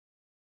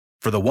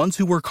For the ones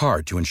who work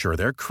hard to ensure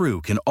their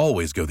crew can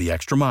always go the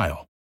extra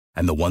mile,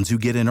 and the ones who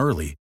get in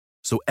early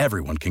so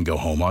everyone can go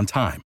home on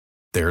time,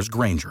 there's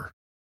Grainger,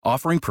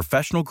 offering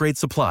professional-grade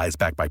supplies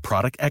backed by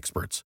product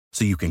experts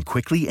so you can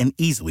quickly and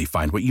easily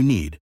find what you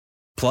need.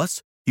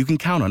 Plus, you can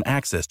count on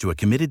access to a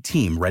committed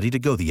team ready to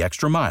go the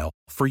extra mile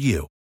for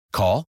you.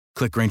 Call,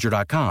 click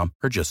Grainger.com,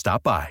 or just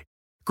stop by.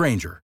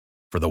 Grainger,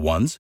 for the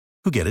ones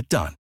who get it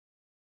done.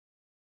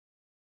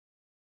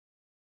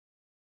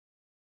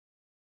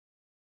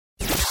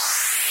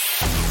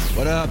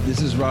 What up? This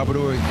is Robert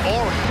Ory. Ory,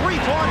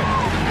 three-pointer.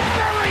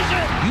 Buries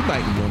it. You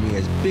might know me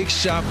as Big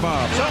Shot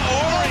Bob. To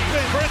Ory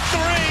for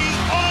three.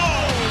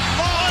 Oh,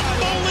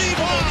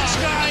 unbelievable. This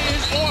guy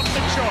is off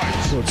the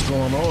charts. What's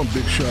going on,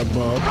 Big Shot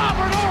Bob?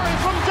 Robert Ory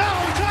from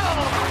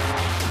downtown.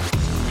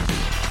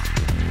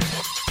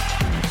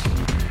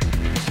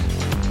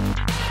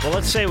 Well,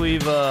 let's say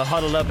we've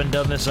huddled up and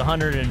done this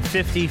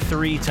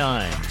 153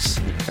 times.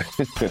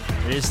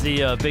 It is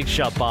the Big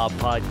Shot Bob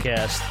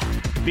podcast.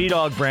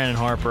 B-Dog Brandon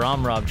Harper.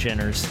 I'm Rob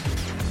Jenners.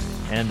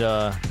 And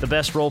the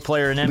best role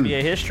player in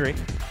NBA history,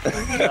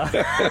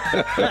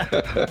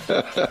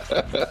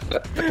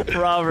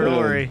 Robert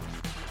Ory.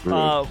 We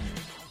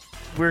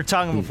were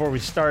talking before we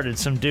started.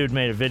 Some dude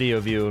made a video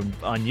of you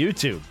on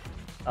YouTube.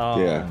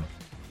 Yeah.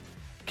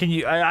 Can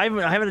you? I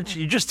haven't.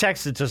 You just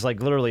texted to us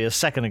like literally a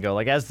second ago,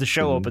 like as the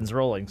show opens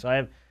rolling.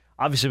 So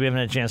obviously we haven't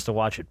had a chance to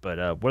watch it.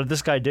 But what did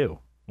this guy do?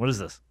 What is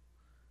this?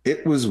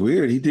 It was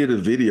weird. He did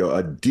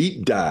a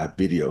deep dive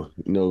video.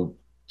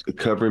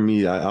 Covering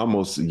me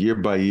almost year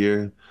by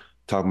year,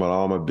 talking about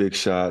all my big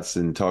shots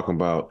and talking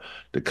about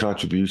the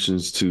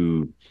contributions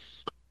to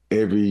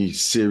every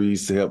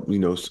series to help,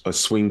 a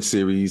swing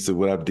series of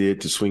what I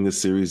did to swing a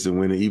series and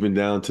win it, even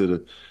down to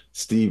the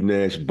Steve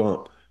Nash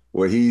bump,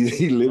 where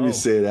he literally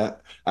said,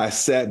 I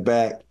sat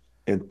back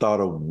and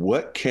thought of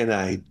what can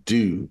I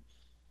do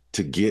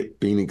to get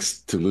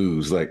Phoenix to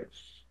lose? Like,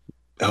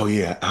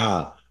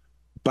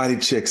 body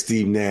check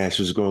Steve Nash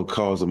was going to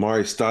cause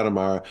Amari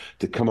Stoudemire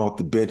to come off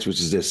the bench,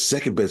 which is their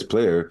second best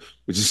player,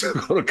 which is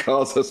going to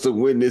cause us to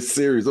win this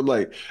series. I'm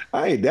like,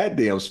 I ain't that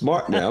damn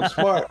smart now. I'm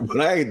smart,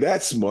 but I ain't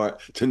that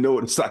smart to know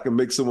what I can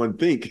make someone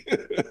think.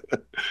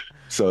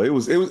 So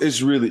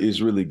it's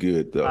really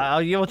good though.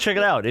 You'll check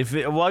it out. I'm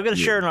going to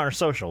share it on our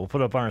social. We'll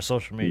put it up on our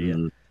social media.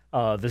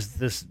 Mm-hmm.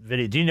 This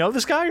video. Do you know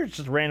this guy or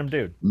just a random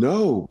dude?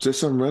 No, just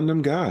some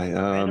random guy.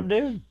 Random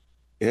dude.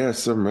 Yeah,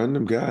 some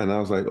random guy, and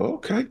I was like,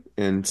 okay,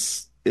 and.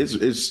 I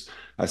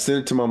sent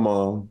it to my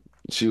mom.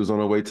 She was on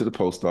her way to the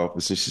post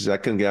office, and she said I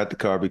couldn't get out the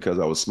car because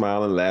I was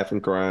smiling,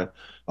 laughing, crying,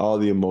 all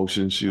the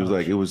emotions. She was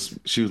like, it was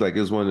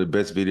one of the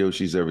best videos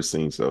she's ever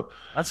seen. So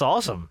that's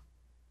awesome.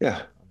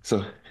 Yeah.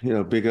 So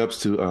big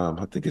ups to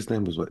I think his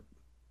name was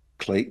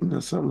Clayton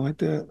or something like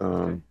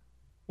that.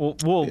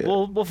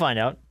 We'll find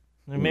out.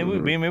 Maybe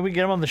we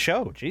get him on the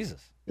show.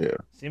 Jesus. Yeah.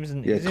 Seems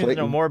to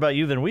know more about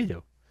you than we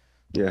do.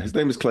 Yeah, his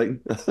name is Clayton.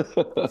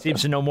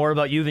 Seems to know more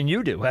about you than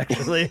you do,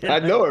 actually. I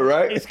know it,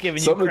 right? He's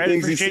giving you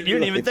credit for shit you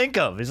didn't even think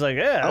of. He's like,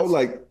 yeah. I was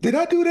like, did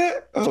I do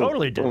that?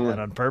 Totally did that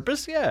on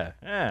purpose. Yeah.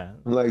 I'm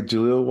like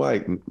Jaleel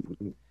White and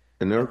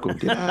Urkel.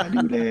 Did I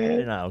do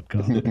that? No,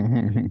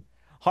 God.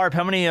 Harp,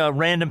 how many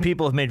random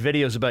people have made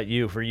videos about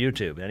you for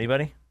YouTube?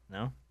 Anybody?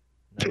 No?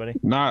 Nobody?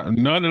 None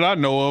that I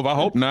know of. I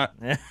hope not.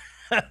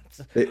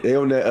 They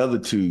on that other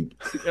tube.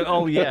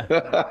 Oh yeah.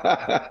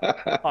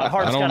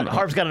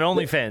 Harp's got an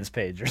OnlyFans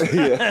page or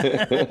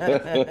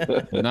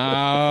something.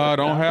 Nah, I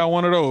don't have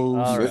one of those.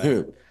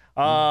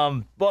 All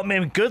right. But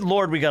man, good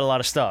Lord, we got a lot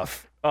of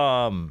stuff.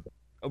 By the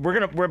way,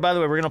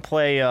 we're gonna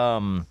play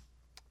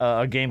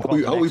a game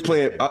called. I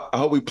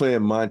hope we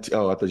playing Monty.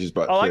 Oh, I thought you was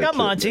about. I got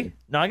Monty. Man.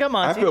 No, I got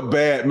Monty. I feel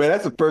bad, man.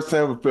 That's the first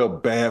time I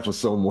felt bad for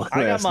someone.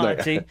 I got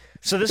Monty.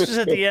 So this was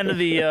at the end of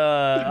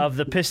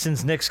the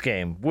Pistons-Knicks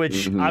game,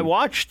 which I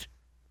watched.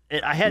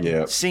 I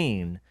hadn't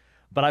seen,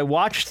 but I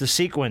watched the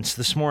sequence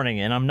this morning,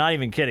 and I'm not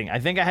even kidding. I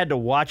think I had to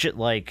watch it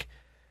like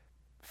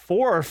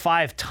 4 or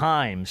 5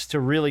 times to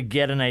really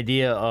get an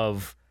idea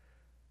of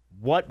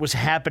what was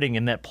happening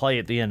in that play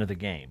at the end of the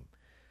game.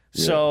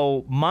 Yeah.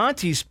 So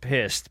Monty's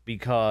pissed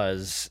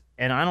because,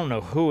 and I don't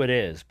know who it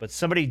is, but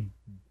somebody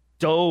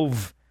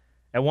dove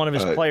at one of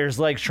his players'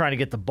 legs trying to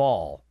get the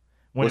ball.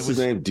 What's his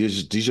name?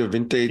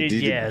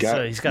 Dijavinte?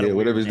 So he's got a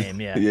weird name,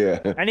 yeah.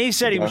 And he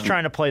said he was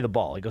trying to play the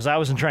ball. He goes, I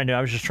was just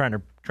trying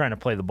to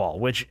play the ball,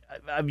 which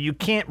you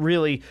can't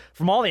really,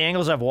 from all the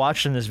angles I've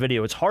watched in this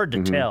video, it's hard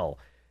to tell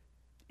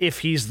if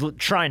he's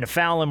trying to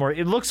foul him or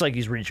it looks like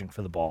he's reaching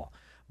for the ball.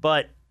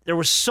 But there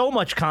was so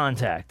much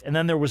contact, and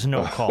then there was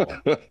no call.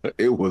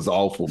 It was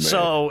awful, man.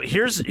 So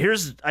here's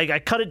I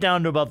cut it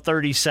down to about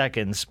 30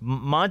 seconds.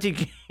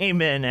 Monty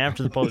came in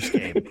after the post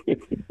game,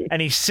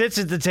 and he sits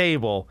at the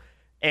table,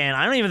 and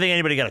I don't even think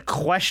anybody got a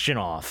question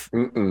off,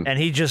 and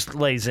he just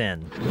lays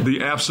in.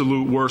 The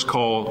absolute worst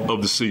call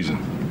of the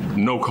season,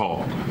 no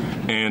call,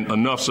 and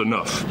enough's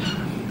enough.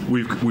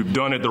 We've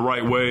done it the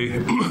right way.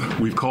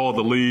 We've called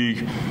the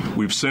league.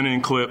 We've sent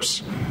in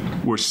clips.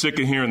 We're sick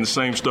of hearing the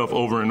same stuff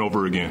over and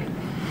over again.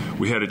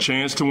 We had a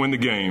chance to win the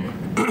game,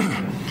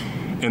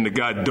 and the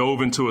guy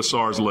dove into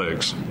Asar's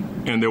legs,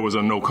 and there was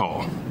a no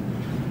call.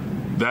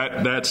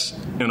 That's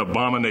an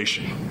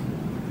abomination.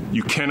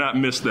 You cannot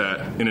miss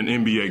that in an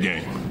NBA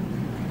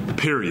game,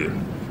 period.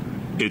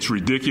 It's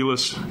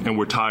ridiculous, and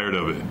we're tired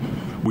of it.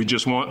 We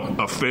just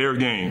want a fair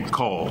game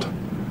called,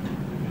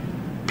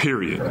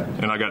 period.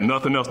 And I got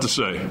nothing else to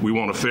say. We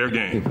want a fair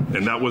game,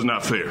 and that was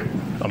not fair.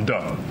 I'm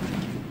done.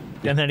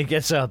 And then he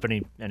gets up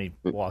and he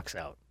walks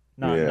out.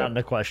 Not in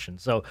the question.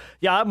 So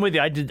yeah, I'm with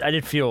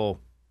you.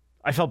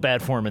 I felt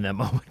bad for him in that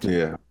moment.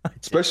 Yeah,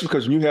 especially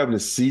because when you're having the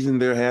season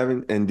they're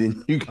having, and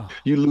then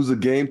you lose a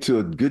game to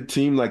a good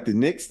team like the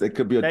Knicks, that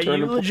could be a turning point.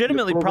 You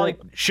legitimately probably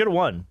should have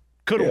won,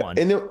 could have won.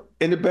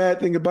 And the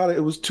bad thing about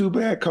it was 2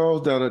 bad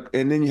calls down there,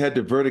 and then you had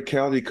the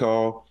verticality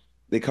call.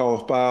 They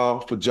call a foul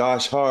for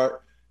Josh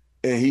Hart,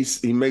 and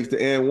he makes the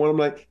and one. I'm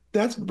like,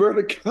 that's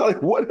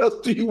verticality. What else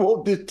do you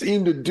want this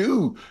team to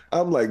do?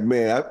 I'm like,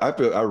 man, I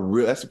feel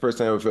that's the first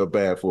time I ever felt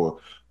bad for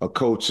a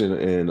coach and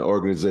an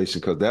organization,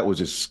 because that was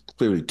just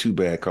clearly 2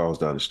 bad calls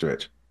down the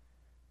stretch.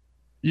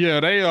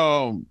 Yeah,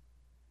 the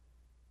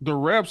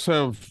refs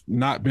have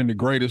not been the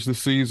greatest this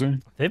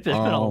season. There's been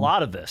a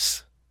lot of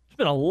this. There's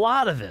been a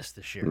lot of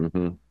this year.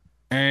 Mm-hmm.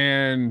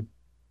 And,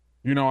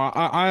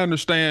 I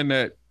understand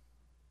that,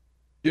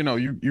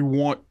 you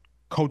want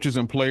coaches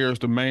and players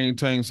to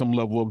maintain some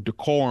level of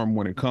decorum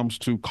when it comes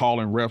to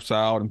calling refs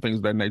out and things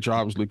of that nature,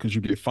 obviously, because you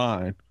get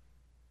fined.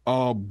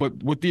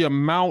 But with the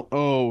amount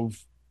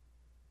of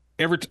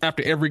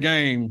after every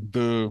game,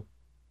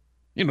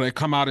 they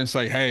come out and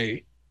say,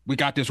 hey, we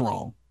got this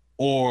wrong,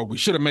 or we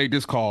should have made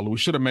this call, or we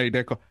should have made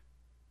that call.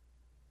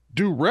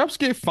 Do refs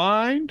get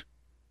fined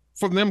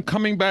for them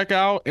coming back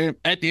out and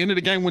at the end of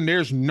the game when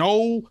there's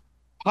no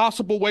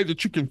possible way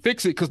that you can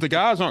fix it, because the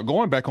guys aren't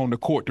going back on the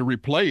court to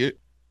replay it?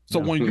 So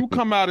when you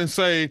come out and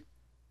say,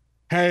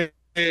 hey,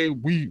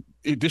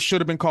 this should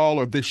have been called,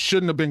 or this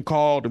shouldn't have been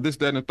called, or this,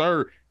 that, and the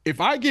third,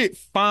 if I get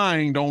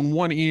fined on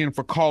one end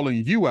for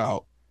calling you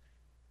out,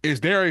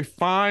 is there a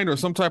fine or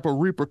some type of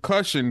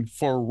repercussion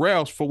for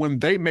refs for when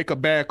they make a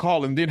bad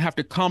call and then have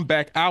to come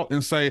back out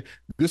and say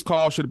this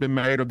call should have been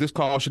made, or this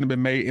call shouldn't have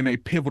been made in a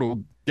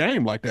pivotal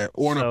game like that,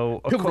 or in a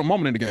pivotal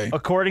moment in the game?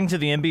 According to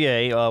the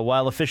NBA,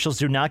 while officials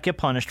do not get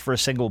punished for a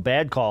single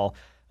bad call,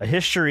 a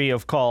history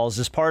of calls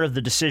is part of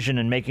the decision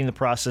in making the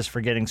process for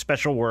getting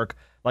special work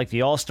like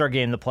the All-Star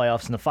Game, the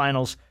playoffs, and the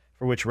finals,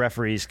 for which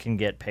referees can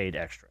get paid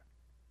extra.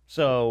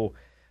 So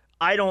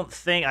I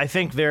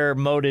think their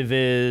motive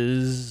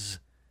is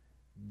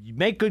you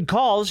make good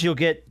calls, you'll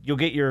get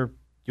your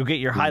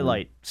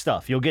highlight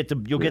stuff. You'll get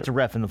to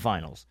ref in the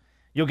finals.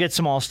 You'll get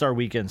some All-Star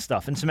Weekend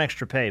stuff and some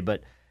extra pay.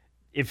 But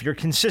if you're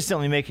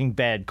consistently making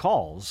bad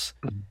calls,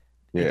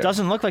 it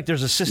doesn't look like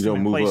there's a system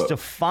in place to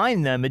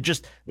find them. It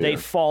just they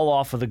fall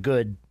off of the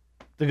good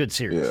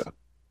series. Yeah.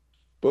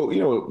 But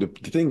the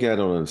thing I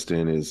don't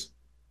understand is,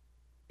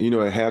 at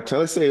halftime,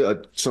 let's say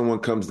someone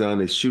comes down,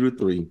 they shoot a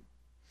 3,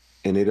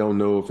 and they don't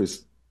know if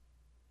it's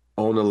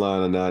on the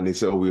line or not, and they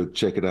say, "Oh, we'll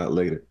check it out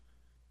later."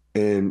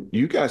 And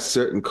you got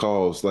certain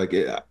calls like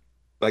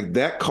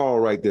that call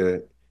right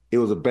there. It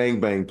was a bang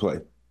bang play.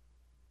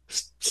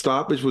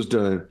 Stoppage was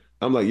done.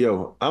 I'm like,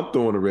 yo, I'm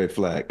throwing a red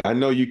flag. I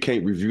know you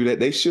can't review that.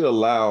 They should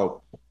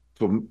allow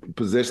for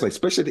possession,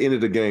 especially at the end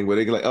of the game, where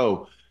they're like,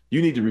 oh,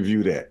 you need to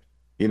review that.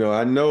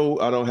 I know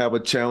I don't have a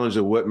challenge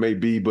or what may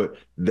be, but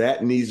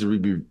that needs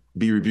to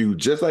be reviewed.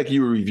 Just like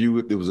you would review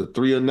if it was a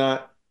 3 or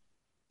not.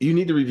 You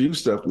need to review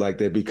stuff like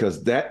that,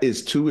 because that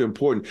is too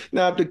important.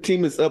 Now, if the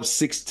team is up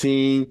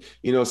 16,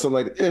 something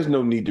like that, there's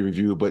no need to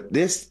review. But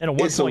this in a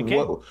one-point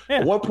game.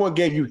 A one-point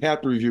game, you have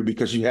to review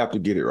because you have to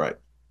get it right.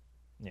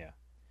 Yeah.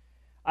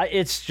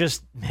 It's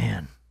just,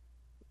 man,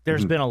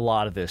 there's been a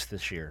lot of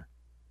this year.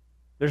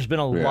 There's been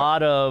a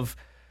lot of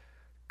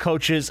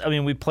coaches. I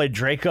mean, we played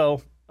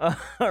Draco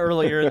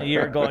earlier in the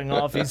year going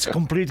off. He's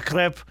complete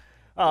crap.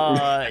 We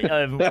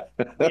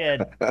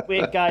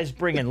had guys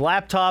bringing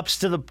laptops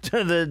to the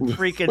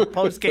freaking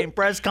post-game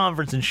press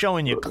conference and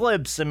showing you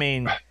clips. I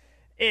mean,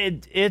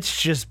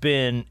 it's just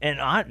been.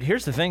 And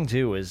here's the thing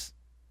too: is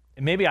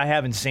maybe I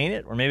haven't seen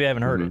it, or maybe I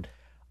haven't heard it.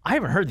 I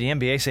haven't heard the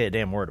NBA say a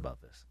damn word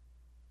about this,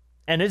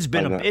 and it's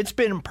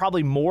been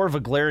probably more of a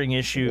glaring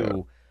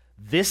issue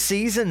this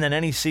season than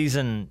any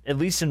season, at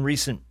least in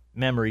recent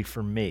memory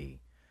for me.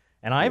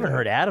 And I haven't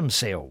heard Adam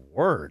say a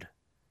word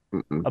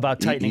about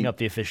tightening up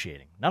the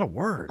officiating. Not a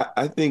word.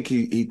 I think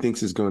he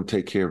thinks it's going to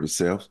take care of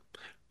itself.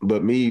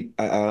 But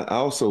I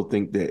also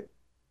think that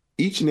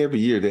each and every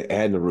year they're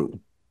adding a rule.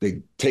 They're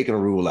taking a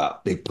rule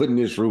out. They're putting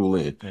this rule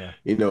in. Yeah.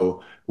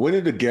 When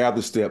did the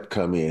gather step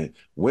come in?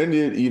 When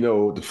did,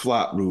 the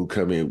flop rule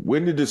come in?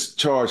 When did this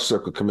charge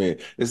circle come in?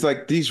 It's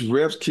like these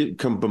refs keep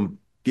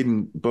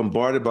getting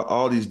bombarded by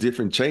all these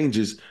different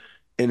changes.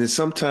 And it's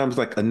sometimes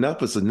like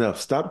enough is enough.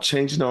 Stop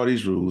changing all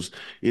these rules.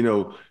 And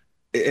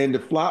the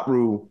flop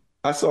rule,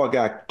 I saw a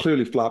guy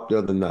clearly flop the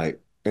other night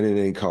and they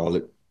didn't call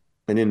it.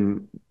 and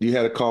then you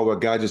had a call where a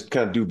guy just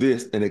kind of do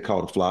this and they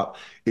called a flop.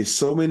 It's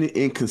so many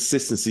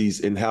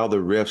inconsistencies in how the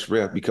refs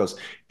ref because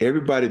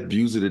everybody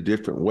views it a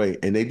different way.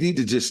 And they need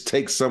to just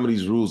take some of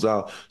these rules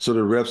out so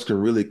the refs can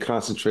really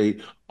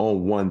concentrate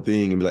on one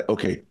thing and be like,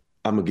 okay,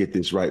 I'm going to get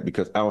this right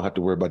because I don't have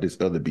to worry about this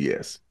other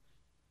BS.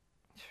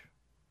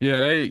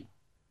 Yeah,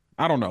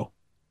 I don't know.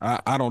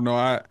 I don't know.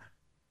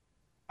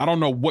 I don't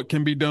know what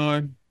can be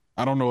done.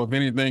 I don't know if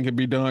anything can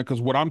be done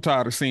because what I'm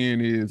tired of seeing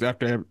is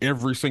after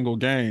every single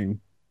game,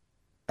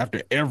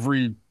 after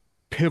every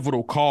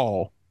pivotal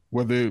call,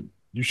 whether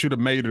you should have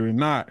made it or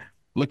not,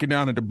 looking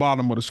down at the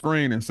bottom of the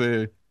screen and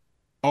said,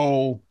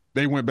 oh,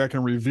 they went back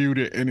and reviewed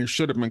it and it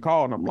should have been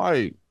called. And I'm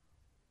like,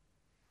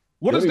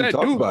 what does that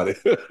do? About it.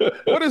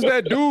 What does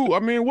that do? I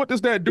mean, what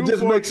does that do? It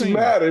just makes you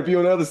mad. If you're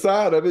on the other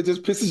side of it, it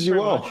just pisses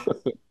you off.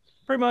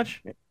 Pretty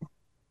much.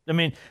 I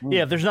mean,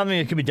 yeah, if there's nothing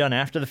that can be done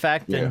after the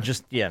fact, then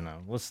no,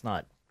 let's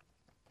not.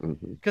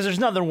 Because there's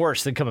nothing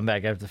worse than coming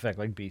back after the fact,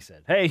 like B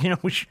said. Hey,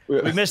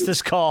 we missed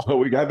this call. Oh,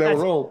 we got that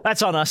wrong.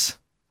 That's on us.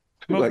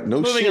 Like,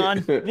 no Moving shit.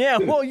 on. Yeah,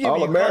 well,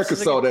 all America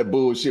saw that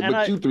bullshit,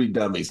 but you three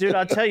dummies. Dude,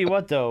 I'll tell you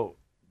what, though.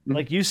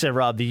 Like you said,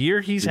 Rob, the year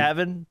he's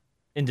having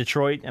in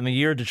Detroit and the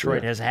year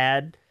Detroit has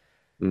had,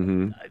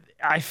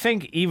 I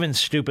think even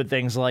stupid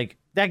things like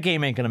that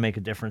game ain't going to make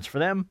a difference for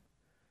them.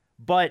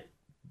 But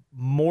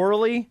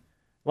morally,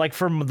 like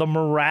for the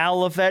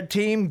morale of that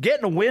team,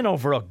 getting a win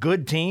over a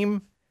good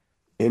team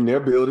in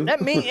their building,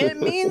 it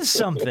means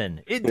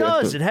something. It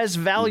does. It has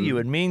value.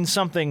 It means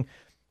something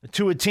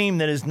to a team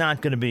that is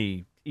not going to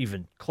be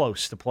even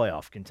close to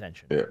playoff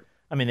contention. Yeah.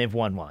 I mean, they've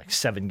won,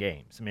 7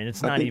 games. I mean,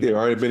 it's not I think even. they've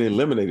already been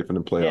eliminated from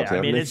the playoffs. Yeah,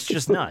 I mean, it's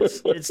just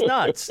nuts. It's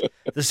nuts,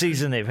 the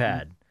season they've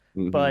had.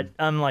 But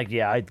I'm like,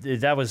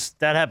 that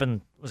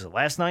happened, was it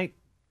last night?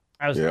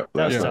 That was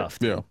tough.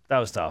 Yeah. That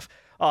was tough.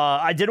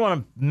 I did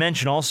want to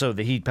mention also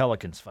the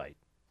Heat-Pelicans fight.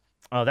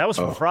 That was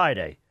from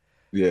Friday.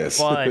 Yes.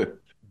 But,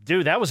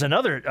 dude, that was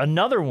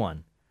another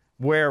one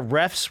where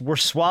refs were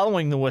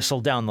swallowing the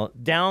whistle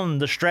down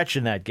the stretch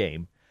in that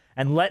game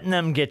and letting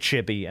them get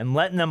chippy and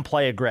letting them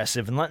play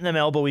aggressive and letting them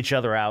elbow each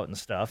other out and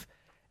stuff.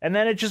 And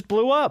then it just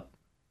blew up.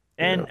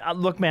 And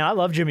look, man, I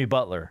love Jimmy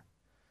Butler.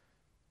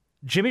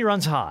 Jimmy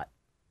runs hot.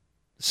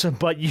 So,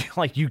 but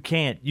you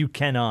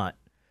cannot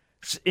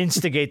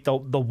instigate the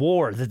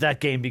war that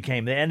game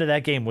became. The end of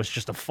that game was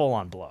just a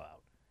full-on blowout.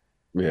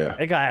 Yeah.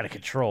 It got out of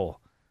control.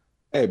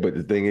 Hey, but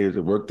the thing is,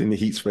 it worked in the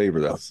Heat's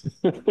favor, though.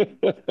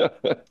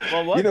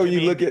 Well, what?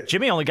 You look at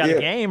Jimmy only got a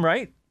game,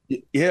 right?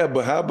 Yeah,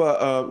 but how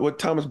about what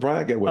Thomas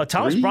Bryant got? What,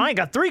 Thomas Bryant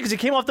got 3 because he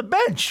came off the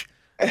bench.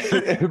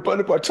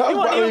 But Thomas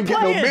Bryant didn't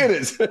get no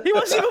minutes. He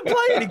wasn't even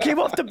playing. He came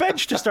off the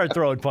bench to start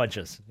throwing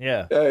punches.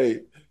 Yeah.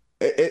 Hey,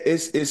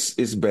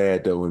 it's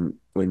bad though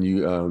when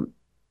you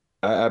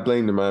I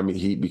blame the Miami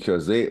Heat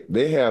because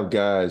they have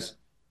guys.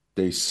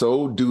 They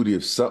so duty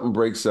if something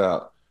breaks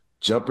out,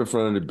 jump in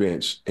front of the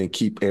bench and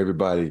keep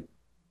everybody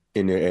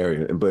in their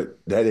area. But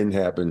that didn't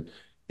happen.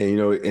 And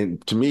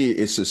and to me,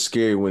 it's just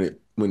scary when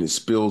it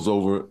spills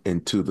over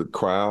into the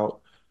crowd.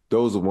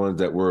 Those are ones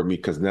that worry me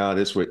because now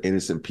that's where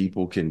innocent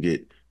people can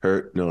get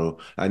hurt. No,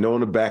 I know on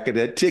the back of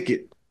that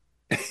ticket,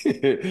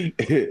 if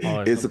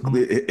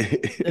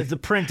the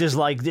print is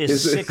like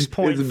this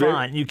 6-point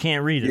font, you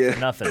can't read it for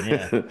nothing.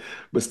 Yeah,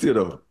 but still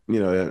though,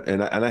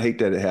 and I hate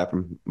that it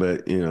happened.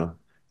 But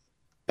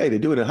hey, they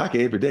do it in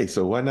hockey every day,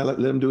 so why not let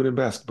them do it in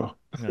basketball?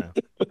 Yeah,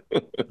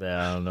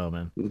 I don't know,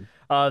 man.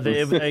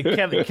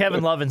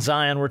 Kevin Love and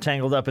Zion were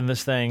tangled up in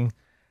this thing.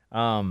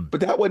 But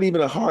that wasn't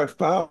even a hard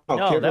foul.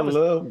 No, Kevin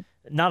Love.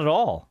 Not at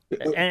all.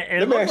 And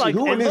it looked like,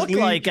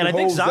 and I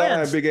think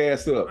Zion big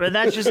ass up. And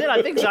that's just it.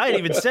 I think Zion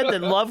even said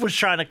that Love was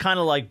trying to kind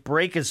of like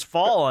break his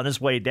fall on his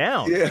way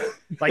down. Yeah.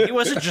 Like he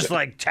wasn't just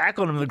like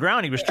tackling him to the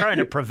ground. He was trying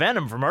to prevent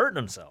him from hurting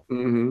himself.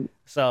 Mm-hmm.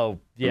 So,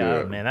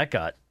 man,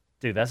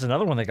 that's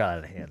another one that got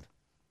out of hand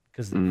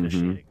because of the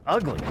officiating.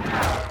 Ugly.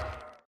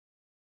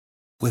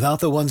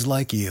 Without the ones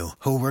like you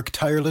who work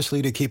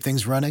tirelessly to keep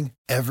things running,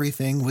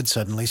 everything would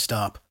suddenly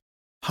stop.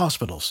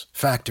 Hospitals,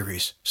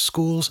 factories,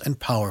 schools, and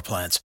power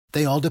plants,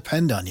 they all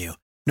depend on you.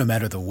 No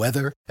matter the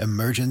weather,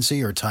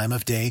 emergency, or time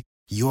of day,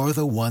 you're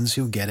the ones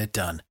who get it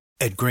done.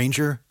 At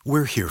Grainger,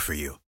 we're here for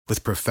you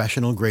with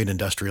professional-grade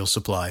industrial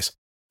supplies.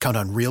 Count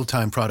on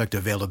real-time product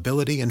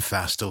availability and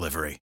fast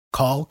delivery.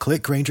 Call,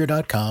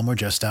 clickgrainger.com, or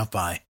just stop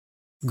by.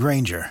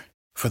 Grainger,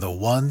 for the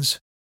ones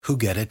who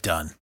get it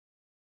done.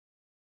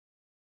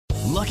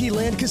 Lucky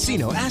Land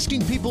Casino,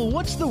 asking people,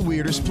 what's the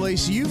weirdest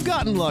place you've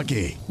gotten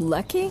lucky?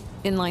 Lucky?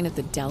 In line at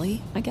the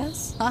deli, I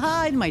guess?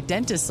 Aha, in my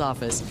dentist's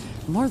office.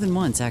 More than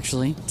once,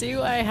 actually.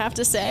 Do I have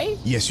to say?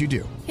 Yes, you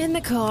do. In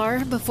the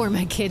car before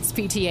my kids'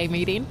 PTA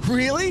meeting.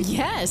 Really?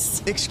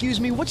 Yes. Excuse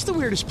me, what's the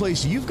weirdest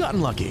place you've gotten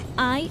lucky?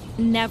 I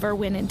never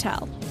win and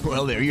tell.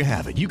 Well, there you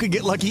have it. You can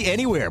get lucky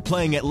anywhere,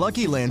 playing at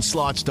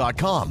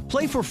LuckyLandSlots.com.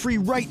 Play for free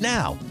right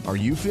now. Are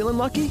you feeling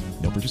lucky?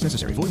 No purchase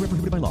necessary. Void where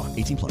prohibited by law.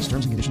 18+.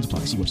 Terms and conditions apply.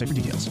 See website for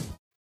details.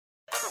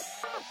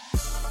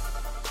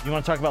 You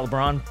want to talk about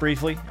LeBron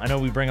briefly? I know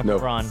we bring up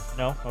LeBron.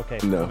 No? Okay.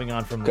 No. Moving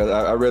on from because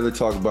I'd rather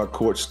talk about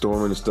court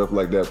storming and stuff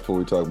like that before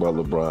we talk about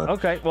LeBron.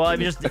 Okay. Well, I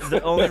mean, just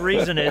the only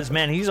reason is,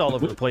 man, he's all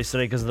over the place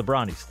today because of the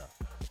Bronny stuff.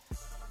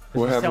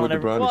 What happened with the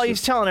Bronny stuff?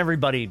 He's telling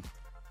everybody.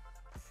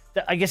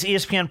 I guess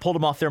ESPN pulled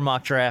him off their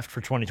mock draft for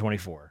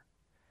 2024.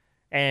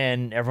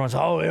 And everyone's,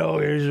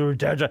 here's a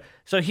dad.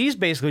 So he's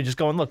basically just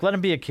going, look, let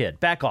him be a kid.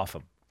 Back off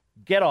him.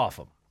 Get off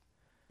him.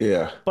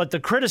 Yeah. But the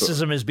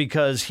criticism is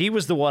because he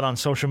was the one on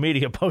social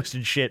media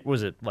posted shit,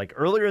 was it like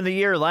earlier in the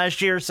year,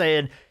 last year,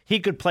 saying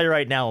he could play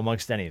right now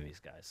amongst any of these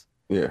guys.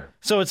 Yeah.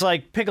 So it's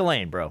like, pick a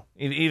lane, bro.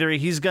 Either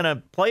he's going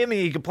to play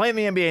he can play in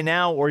the NBA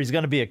now, or he's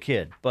going to be a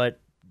kid.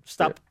 But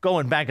stop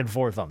going back and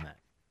forth on that.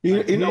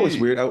 You know what's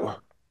weird? Go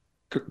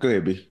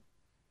ahead, B.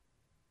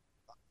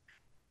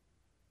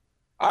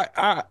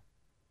 I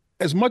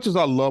as much as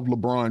I love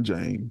LeBron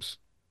James,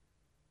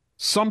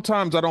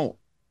 sometimes I don't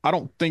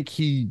think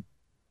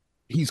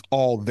he's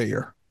all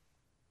there.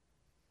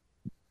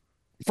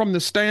 From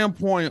the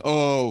standpoint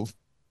of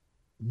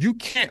you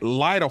can't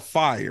light a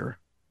fire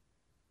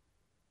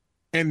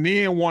and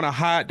then want to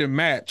hide the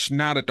match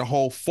now that the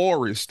whole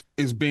forest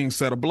is being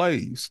set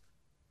ablaze.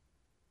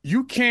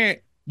 You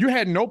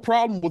had no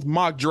problem with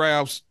mock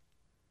drafts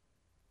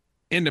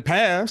in the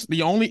past.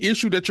 The only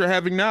issue that you're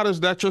having now is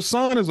that your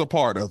son is a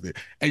part of it,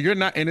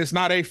 and it's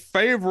not a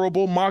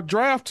favorable mock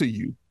draft to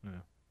you. Yeah.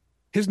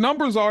 His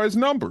numbers are his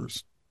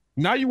numbers.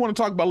 Now you want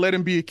to talk about let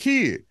him be a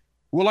kid.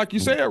 Well, like you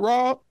said,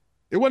 Rob,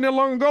 it wasn't that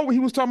long ago when he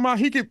was talking about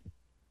he could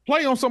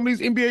play on some of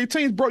these NBA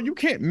teams. Bro, you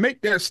can't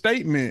make that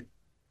statement.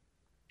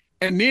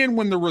 And then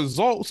when the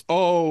results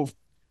of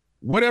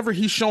whatever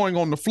he's showing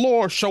on the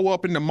floor show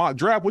up in the mock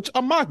draft, which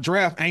a mock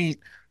draft ain't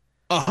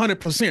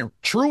 100%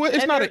 true.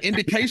 It's not an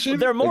indication.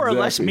 They're more or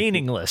less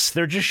meaningless.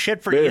 They're just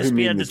shit for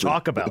ESPN to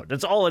talk about.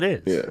 That's all it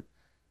is. Yeah.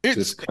 It's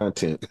just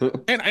content.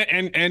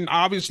 and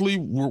obviously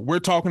we're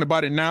talking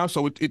about it now,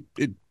 so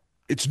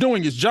it's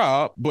doing its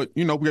job, but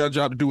we got a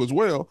job to do as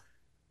well.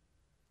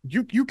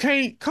 You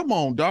can't, come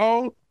on,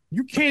 dog.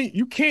 You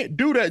can't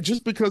do that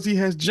just because he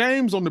has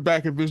James on the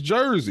back of his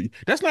jersey.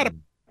 That's not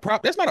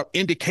an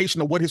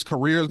indication of what his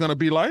career is going to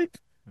be like.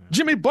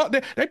 Jimmy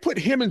Butler, they put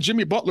him and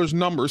Jimmy Butler's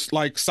numbers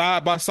like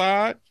side by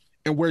side,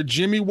 and where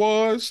Jimmy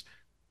was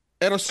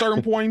at a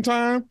certain point in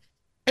time,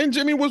 and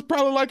Jimmy was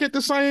probably like at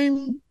the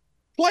same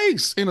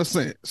place in a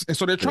sense. And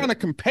so they're trying to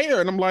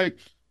compare, and I'm like,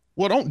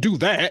 well, don't do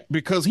that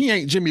because he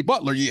ain't Jimmy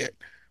Butler yet.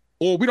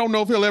 Or we don't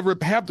know if he'll ever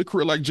have the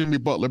career like Jimmy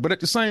Butler. But at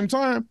the same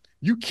time,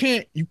 you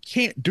can't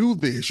do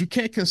this. You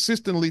can't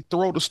consistently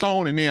throw the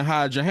stone and then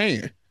hide your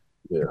hand.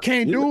 Yeah. You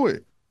can't do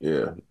it.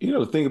 Yeah.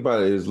 The thing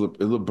about it is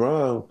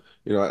LeBron,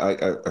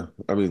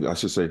 I mean, I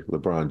should say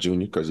LeBron Jr.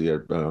 because he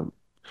had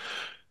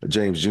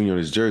James Jr. on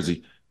his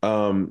jersey.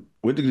 Went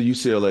to the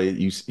UCLA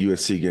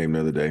USC game the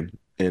other day,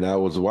 and I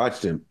was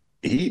watching him.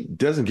 He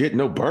doesn't get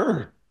no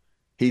burn.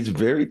 He's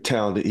very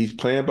talented. He's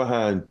playing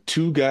behind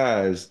two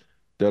guys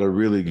that are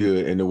really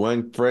good. And the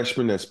one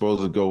freshman that's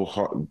supposed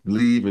to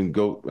leave and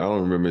go, I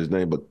don't remember his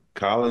name, but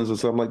Collins or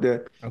something like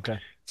that. Okay.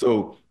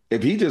 So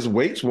if he just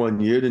waits 1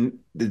 year, then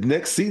the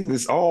next season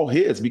is all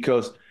his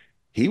because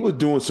he was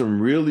doing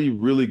some really,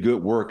 really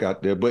good work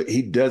out there, but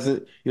he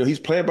doesn't, he's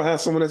playing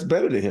behind someone that's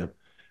better than him.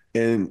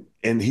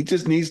 And he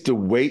just needs to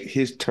wait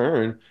his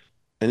turn.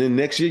 And then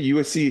next year,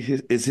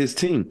 USC is his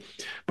team.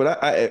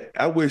 But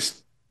I wish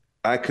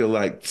I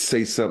could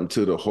say something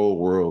to the whole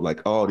world,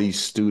 like all these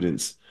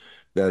students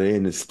that are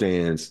in the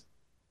stands,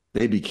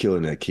 they be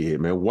killing that kid,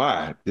 man.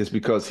 Why? Just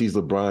because he's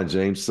LeBron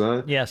James'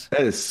 son? Yes.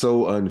 That is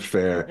so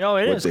unfair. No,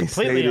 it is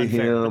completely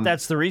unfair, but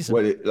that's the reason.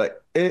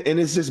 And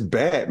it's just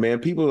bad, man.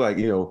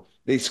 People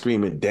they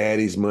screaming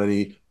daddy's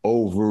money,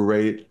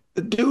 overrated.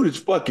 The dude is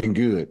fucking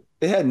good.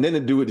 It had nothing to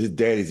do with his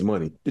daddy's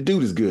money. The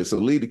dude is good, so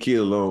leave the kid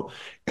alone.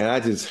 And I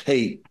just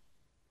hate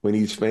when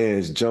these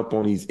fans jump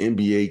on these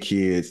NBA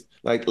kids.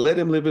 Let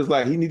him live his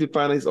life. He need to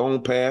find his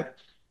own path.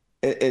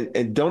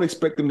 And don't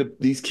expect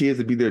these kids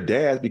to be their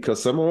dads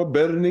because some of them are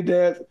better than their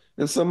dads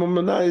and some of them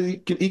are not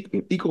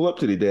equal up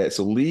to their dad.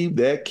 So leave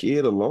that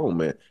kid alone,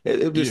 man.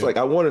 It just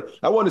I want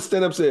to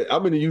stand up and say,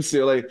 I'm in the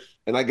UCLA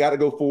and I got to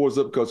go forwards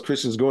up because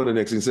Christian's going the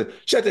next and say,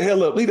 shut the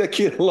hell up, leave that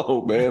kid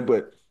alone, man.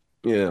 But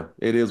yeah,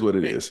 it is what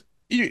it is.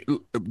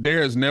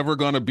 There's never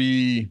going to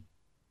be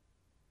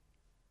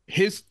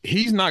he's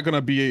not going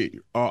to be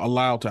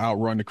allowed to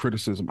outrun the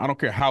criticism. I don't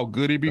care how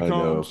good he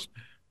becomes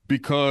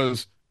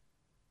because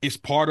it's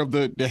part of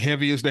the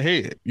heaviest the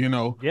head,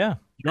 Yeah.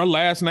 Your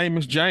last name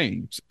is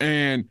James.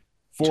 And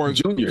for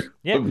Junior.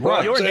 Yeah,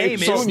 your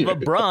name is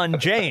LeBron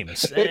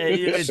James.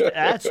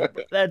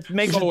 That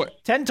makes it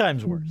 10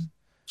 times worse.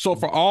 So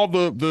for all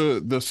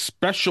the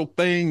special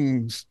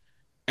things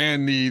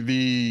and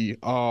the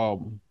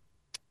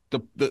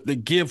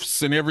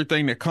gifts and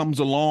everything that comes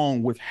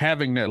along with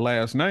having that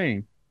last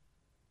name,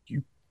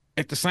 you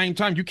at the same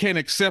time you can't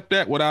accept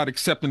that without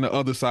accepting the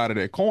other side of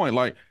that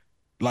coin.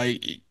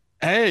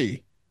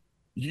 Hey,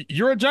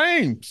 you're a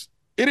James.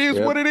 It is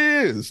what it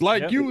is.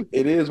 Like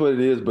it is what it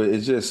is, but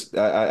it's just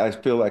I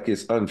feel like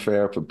it's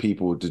unfair for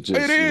people to just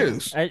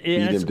beat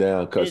him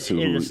down because who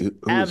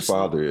his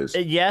father is.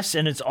 Yes,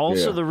 and it's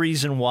also the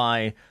reason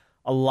why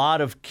a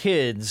lot of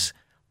kids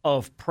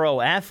of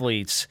pro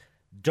athletes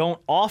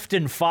don't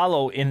often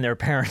follow in their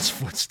parents'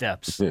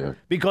 footsteps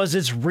because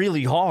it's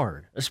really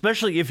hard,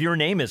 especially if your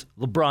name is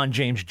LeBron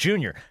James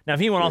Jr. Now, if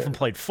he went off and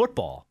played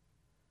football,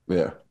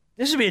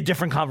 this would be a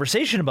different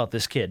conversation about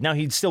this kid. Now,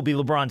 he'd still be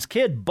LeBron's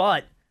kid,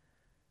 but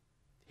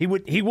he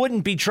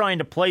wouldn't be trying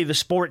to play the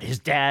sport his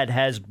dad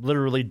has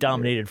literally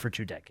dominated for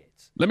 2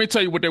 decades. Let me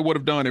tell you what they would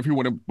have done if he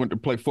went to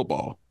play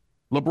football.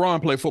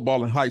 LeBron played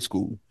football in high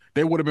school.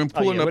 They would have been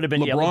pulling up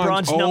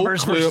LeBron's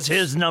numbers clips. versus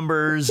his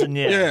numbers, and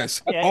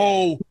yes.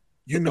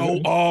 You know,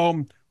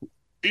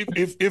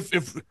 if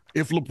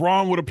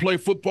LeBron would have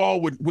played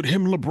football, would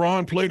him and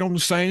LeBron played on the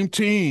same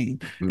team?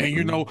 Mm-hmm.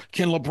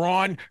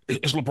 And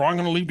is LeBron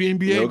going to leave the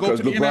NBA and go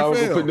to the LeBron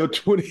NFL? Put no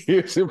 20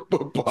 years in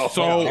football.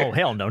 So,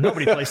 hell no.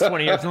 Nobody plays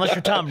 20 years unless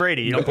you're Tom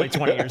Brady. You don't play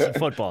 20 years in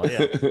football.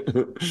 Yeah.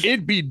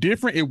 It'd be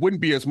different. It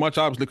wouldn't be as much,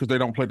 obviously, because they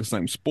don't play the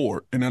same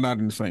sport and they're not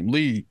in the same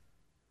league.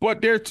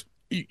 But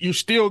you're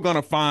still going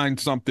to find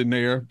something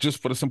there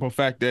just for the simple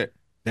fact that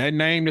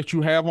name that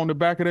you have on the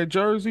back of that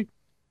jersey,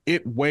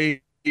 it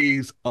weighs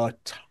a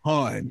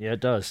ton. Yeah,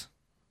 it does.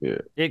 Yeah.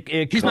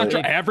 He's not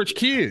your average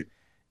kid.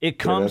 It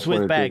comes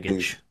with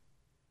baggage.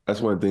 That's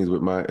one of the things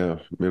with my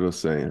middle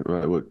saying,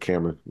 right? With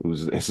Cameron.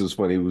 This was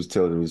funny. He was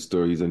telling me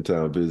stories. He's in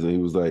town visiting.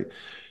 He was like,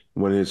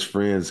 one of his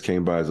friends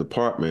came by his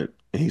apartment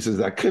and he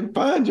says, I couldn't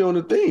find you on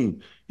the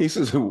thing. He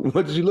says,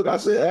 what did you look? I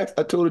said,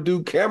 I told the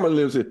dude Cameron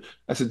lives here.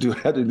 I said, dude,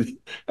 I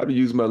have to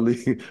use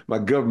my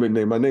government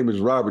name. My name is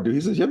Robert, dude.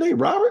 He says, your name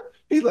Robert?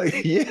 He's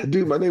like, yeah,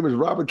 dude, my name is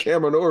Robert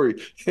Cameron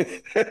Ori.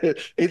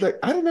 He's like,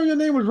 I didn't know your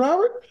name was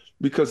Robert,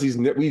 because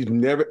we've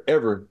never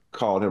ever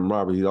called him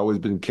Robert. He's always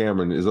been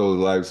Cameron his whole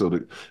life.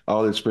 So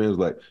all his friends,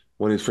 like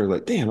one of his friends,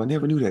 like, damn, I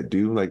never knew that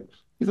dude. I'm like,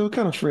 he's like, what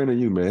kind of friend are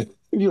you, man?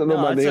 You don't know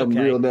my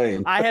real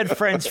name. I had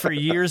friends for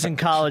years in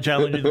college. I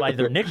only knew by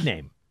their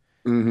nickname.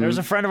 Mm-hmm. There was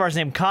a friend of ours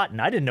named Cotton.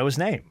 I didn't know his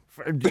name.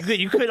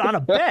 You could on a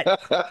bet.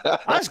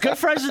 I was good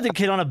friends with the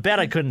kid on a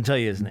bet. I couldn't tell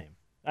you his name.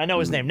 I know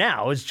his name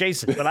now. It's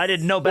Jason, but I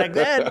didn't know back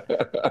then.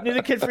 I knew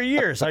the kid for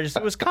years.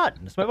 It was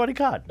Cotton. It's my buddy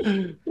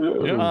Cotton.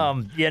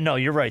 No,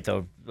 you're right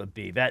though,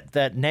 B.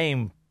 That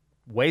name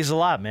weighs a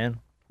lot, man.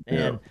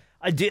 And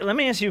let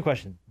me ask you a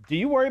question. Do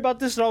you worry about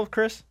this at all,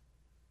 Chris?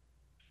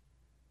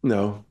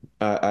 No,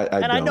 I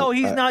don't. I know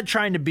he's not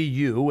trying to be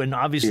you, and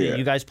obviously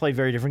you guys play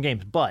very different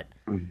games, but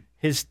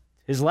his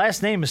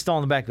last name is still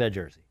on the back of that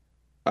jersey.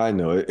 I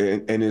know,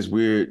 and it's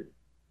weird.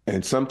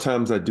 And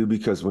sometimes I do,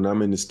 because when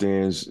I'm in the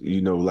stands,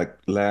 like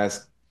it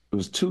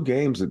was 2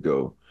 games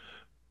ago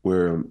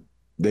where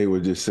they were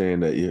just saying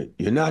that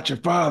you're not your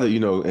father,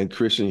 and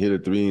Christian hit a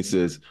 3 and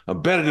says,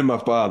 I'm better than my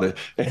father.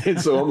 And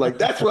so I'm like,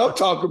 that's what I'm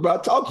talking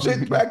about. Talk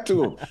shit back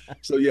to him.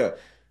 So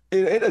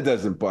it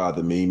doesn't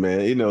bother me,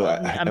 man.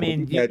 I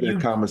mean, we had that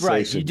conversation.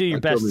 Right, you do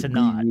your best to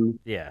not.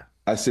 Yeah.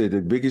 I said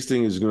the biggest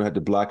thing is you're going to have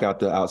to block out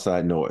the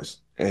outside noise.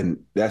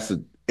 And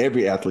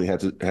every athlete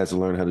has to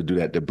learn how to do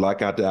that, to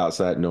block out the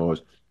outside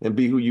noise and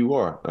be who you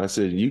are. I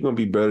said, you're going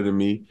to be better than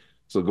me,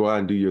 so go out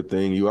and do your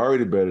thing. You're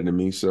already better than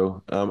me,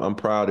 so I'm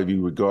proud of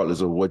you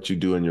regardless of what you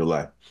do in your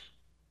life.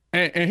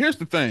 And here's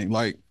the thing,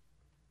 like,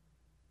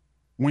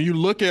 when you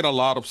look at a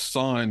lot of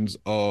sons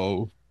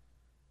of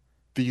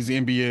these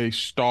NBA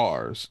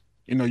stars,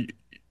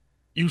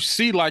 you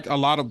see like a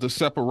lot of the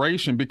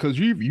separation, because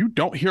you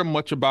don't hear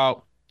much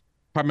about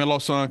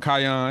Carmelo's son,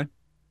 Kiyan.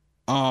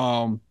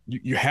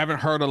 You haven't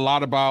heard a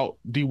lot about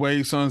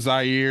D-Wade's son,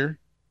 Zaire.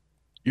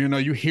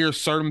 You hear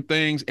certain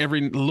things,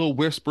 every little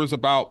whispers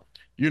about,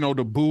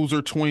 the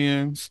Boozer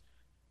twins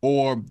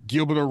or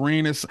Gilbert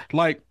Arenas.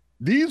 Like,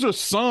 these are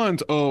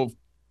sons of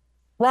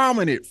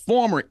prominent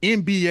former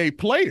NBA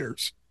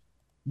players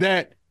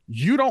that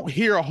you don't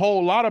hear a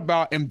whole lot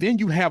about. And then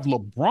you have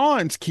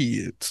LeBron's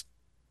kids,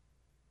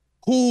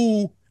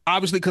 who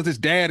obviously, because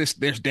their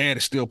dad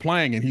is still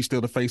playing and he's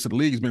still the face of the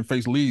league. He's been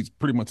face of the league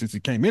pretty much since he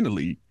came in the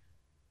league,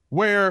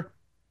 where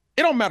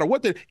it don't matter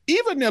what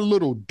even their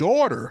little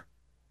daughter,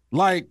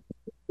 like,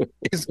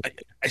 is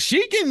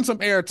she getting some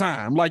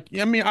airtime? Like,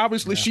 I mean,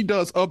 obviously she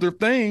does other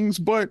things,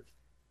 but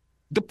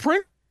the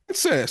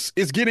princess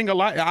is getting a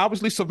lot.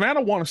 Obviously,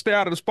 Savannah want to stay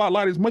out of the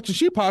spotlight as much as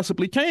she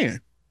possibly can,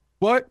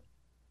 but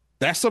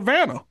that's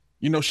Savannah.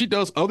 She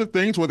does other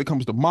things, whether it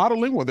comes to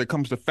modeling, whether it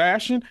comes to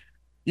fashion.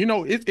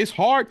 It's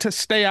hard to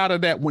stay out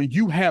of that when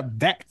you have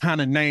that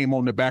kind of name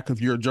on the back of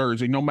your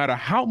jersey, no matter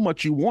how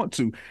much you want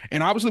to.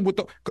 And obviously,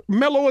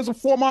 Melo is a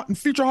former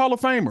future Hall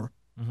of Famer.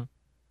 Mm-hmm.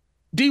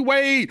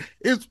 D-Wade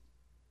is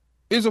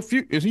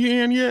he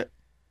in yet?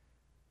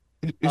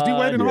 Is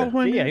D-Wade in the Hall of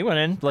Fame? Yeah, he went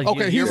in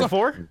a year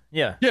before.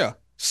 Yeah. Yeah.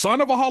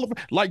 Son of a Hall of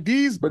Fame. Like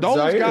those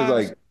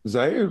guys.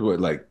 Zaire's what,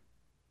 like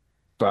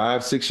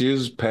 5-6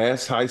 years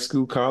past high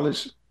school,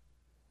 college?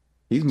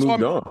 He's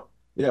moved on.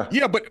 Yeah.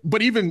 Yeah,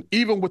 but even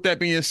with that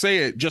being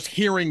said, just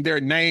hearing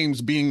their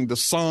names being the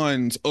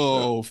sons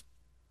of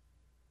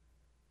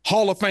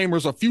Hall of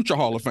Famers or future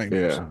Hall of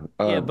Famers.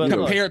 But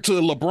compared to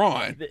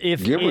LeBron.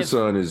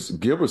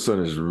 Gilbert's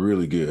son is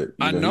really good.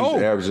 I know.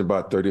 He's averaging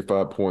about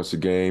 35 points a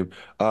game.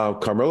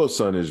 Carmelo's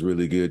son is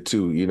really good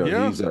too.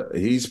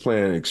 He's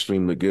playing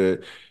extremely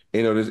good.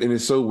 And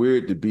it's so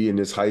weird to be in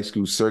this high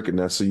school circuit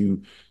now. So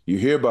you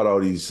hear about all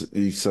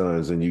these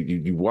sons, and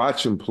you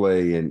watch them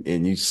play,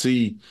 and you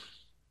see,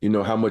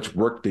 how much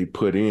work they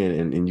put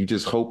in, and you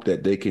just hope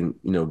that they can,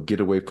 get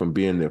away from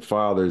being their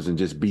fathers and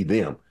just be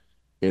them,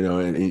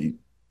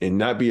 and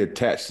not be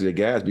attached to their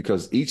guys,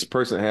 because each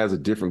person has a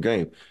different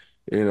game.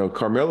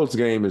 Carmelo's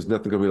game is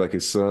nothing going to be like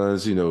his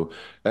son's, and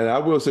I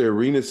will say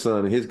Arena's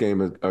son and his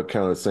game are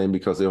kind of the same,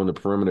 because they're on the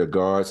perimeter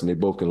guards and they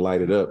both can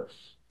light it up.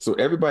 So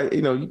everybody,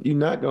 you're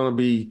not going to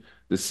be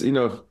this,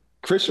 if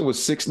Christian was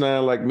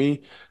 6'9" like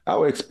me, I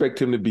would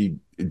expect him to be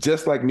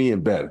just like me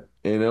and better,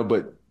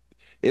 but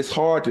it's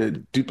hard to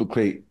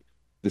duplicate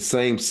the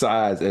same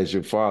size as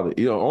your father.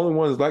 Only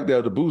ones like that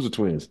are the Boozer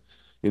twins,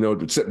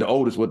 except the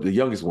oldest, the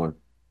youngest one.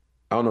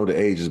 I don't know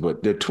the ages,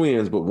 but they're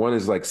twins, but one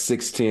is like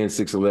 6'10",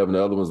 6'11",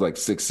 the other one's like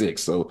 6'6".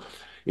 So,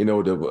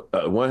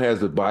 the one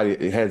has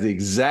it has the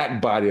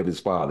exact body of his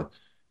father.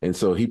 And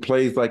so he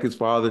plays like his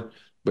father,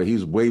 but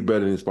he's way better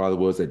than his father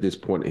was at this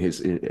point at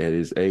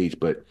his age.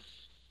 But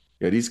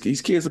yeah, these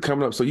kids are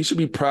coming up. So you should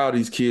be proud of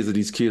these kids, that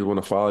these kids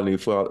want to follow in their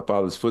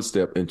father's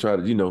footstep and try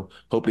to,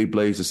 hope they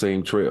blaze the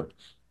same trail.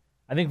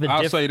 I think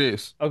I'll say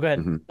this. Oh, go ahead.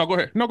 Mm-hmm. Oh, go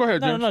ahead. No, go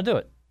ahead, James. No, do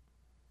it.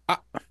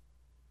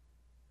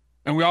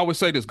 And we always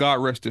say this, God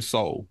rest his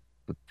soul.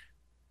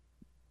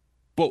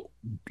 But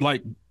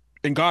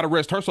and God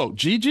rest her soul.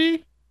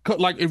 Gigi,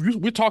 if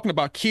we're talking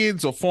about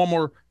kids of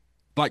former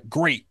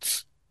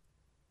greats,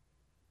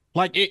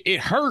 it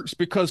hurts,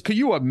 because could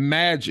you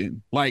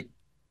imagine,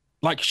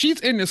 she's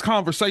in this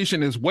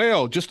conversation as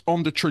well, just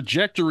on the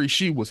trajectory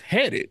she was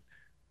headed,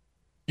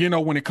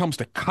 when it comes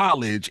to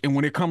college and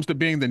when it comes to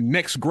being the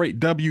next great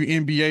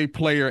WNBA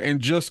player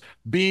and just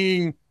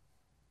being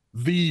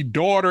the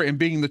daughter and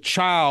being the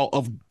child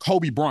of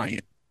Kobe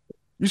Bryant.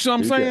 You see what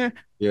I'm saying?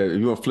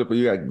 You want to flip it?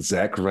 You got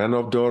Zach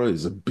Randolph's daughter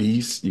is a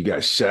beast. You got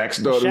Shaq's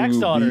daughter.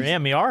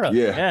 Miara.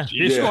 Yeah.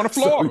 She's on the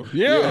floor.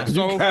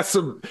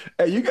 So,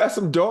 you got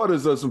some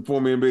daughters of some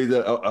former NBA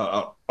that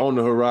are on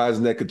the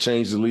horizon that could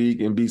change the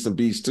league and be some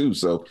beasts too.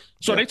 So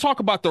they talk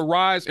about the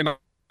rise, and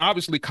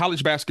obviously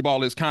college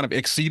basketball has kind of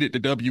exceeded the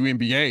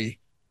WNBA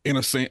in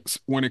a sense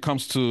when it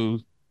comes to,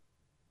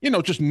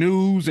 just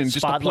news and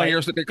just the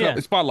players that they come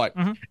spotlight.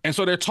 Mm-hmm. And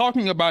so they're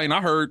talking about, and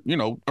I heard,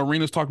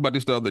 Arenas talking about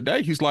this the other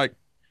day. He's like,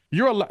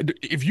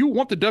 if you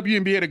want the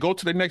WNBA to go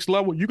to the next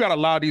level, you got to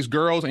allow these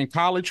girls in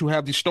college who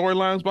have these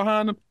storylines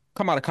behind them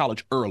come out of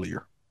college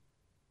earlier.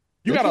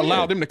 You got to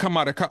allow them to come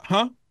out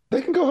of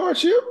They can go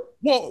hardship.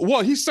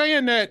 Well, he's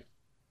saying that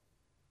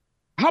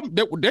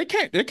they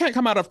can't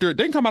come out after.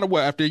 They can come out of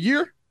what, after a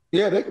year?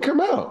 Yeah, they can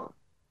come out.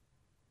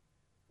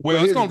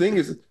 Well, the thing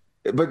is,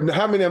 but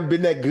how many have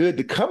been that good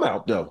to come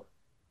out though?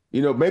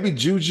 Maybe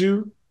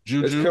Juju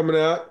is coming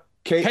out.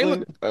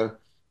 Caitlin.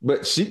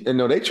 But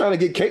they trying to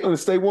get Caitlin to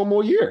stay one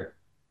more year.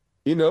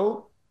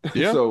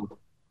 Yeah. So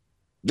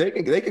they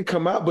can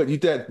come out, but you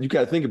got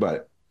to think about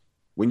it.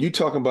 When you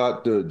talk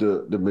about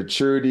the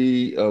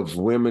maturity of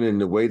women and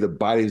the way the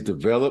bodies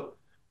develop,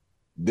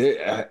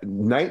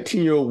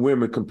 19-year-old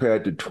women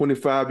compared to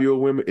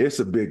 25-year-old women, it's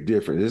a big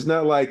difference. It's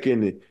not like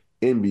in the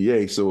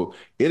NBA. So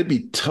it'll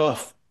be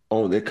tough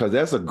on it, because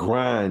that's a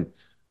grind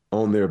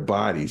on their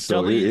bodies.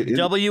 So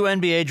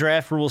WNBA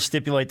draft rules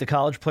stipulate the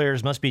college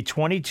players must be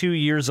 22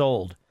 years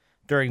old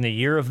during the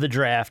year of the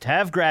draft,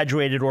 have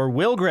graduated or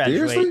will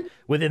graduate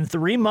within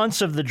 3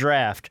 months of the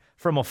draft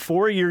from a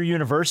 4-year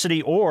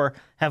university, or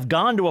have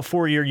gone to a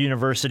 4-year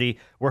university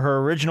where her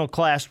original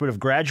class would have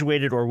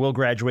graduated or will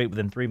graduate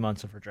within 3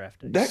 months of her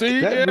draft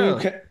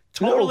date.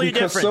 Totally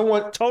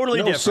different.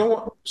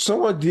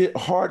 Someone did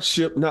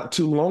hardship not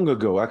too long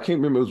ago. I can't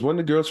remember. It was one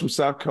of the girls from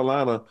South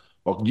Carolina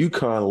or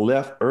UConn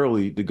left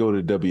early to go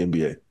to the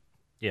WNBA.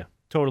 Yeah,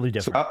 totally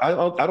different.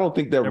 So I don't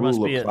think that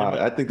rule applies.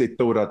 I think they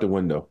throw it out the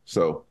window.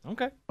 So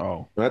okay.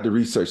 I have to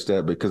research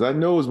that, because I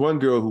know it was one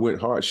girl who went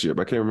hardship.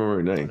 I can't remember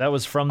her name. That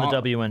was from the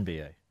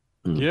WNBA.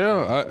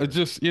 Yeah, I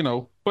just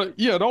but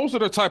yeah, those are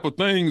the type of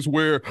things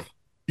where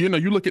you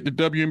look at the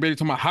WNBA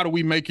talking about how do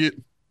we make it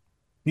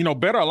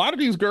better. A lot of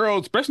these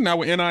girls, especially now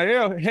with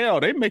NIL, hell,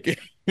 they make it.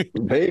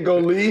 They ain't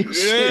gonna leave.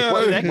 Yeah,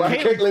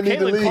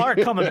 Caitlin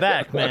Clark coming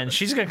back, man.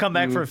 She's gonna come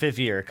back for a 5th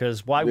year,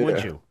 because why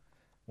would you?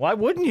 Why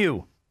wouldn't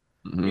you?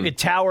 Mm-hmm. You could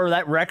tower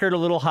that record a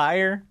little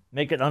higher,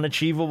 make it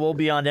unachievable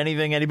beyond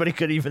anything anybody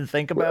could even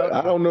think about.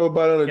 I don't know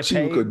about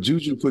unachievable, because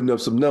Juju putting up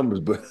some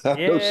numbers, but I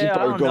know she's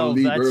probably gonna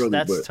leave early.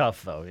 That's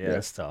tough though. Yeah,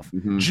 that's tough.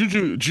 Mm-hmm.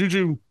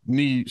 Juju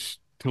needs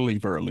to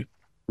leave early.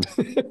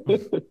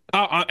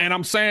 And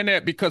I'm saying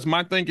that because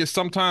my thing is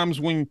sometimes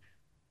you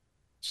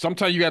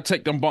got to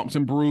take them bumps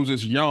and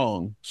bruises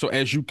young. So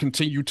as you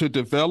continue to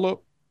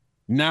develop,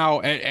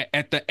 now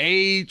at the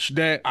age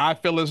that I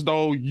feel as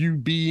though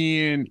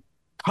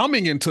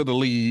coming into the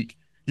league,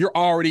 you're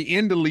already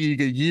in the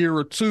league a year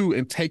or two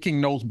and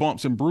taking those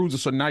bumps and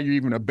bruises. So now you're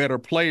even a better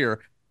player.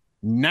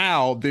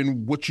 now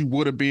than what you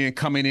would have been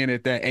coming in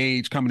at that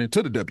age, coming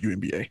into the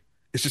WNBA.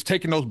 It's just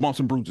taking those bumps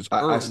and bruises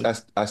early.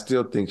 I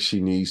still think she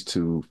needs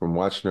to, from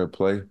watching her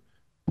play,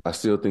 I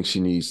still think she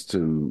needs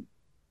to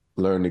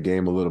learn the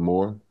game a little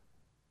more,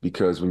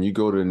 because when you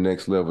go to the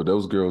next level,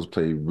 those girls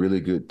play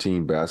really good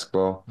team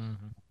basketball.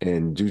 Mm-hmm.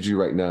 And Juju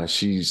right now,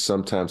 she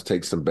sometimes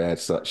takes some bad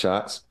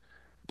shots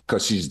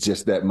because she's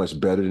just that much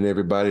better than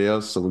everybody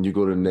else. So when you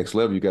go to the next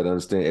level, you got to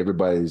understand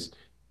everybody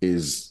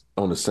is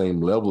on the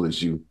same level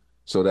as you.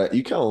 So that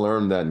you kind of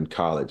learn that in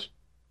college.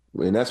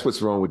 And that's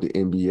what's wrong with the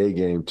NBA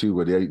game too,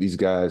 where these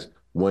guys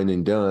one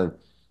and done,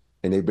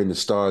 and they've been the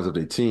stars of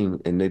their team,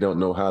 and they don't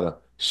know how to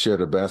share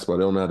the basketball.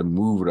 They don't know how to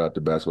move without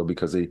the basketball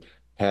because they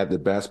have the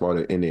basketball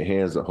in their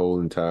hands the whole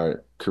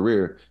entire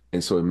career,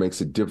 and so it makes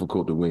it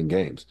difficult to win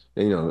games.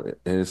 And,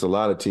 and it's a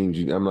lot of teams.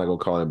 I'm not gonna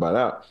call anybody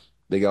out.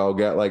 They all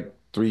got like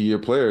 3-year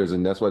players,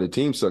 and that's why the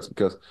team sucks,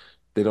 because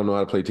they don't know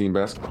how to play team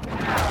basketball.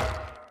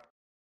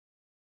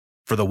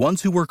 For the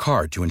ones who work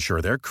hard to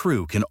ensure their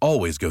crew can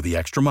always go the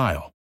extra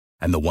mile,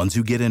 and the ones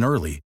who get in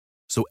early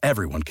so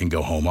everyone can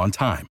go home on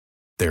time,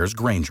 there's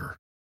Grainger,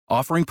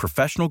 offering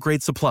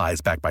professional-grade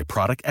supplies backed by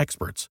product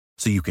experts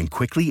so you can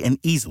quickly and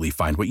easily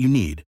find what you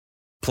need.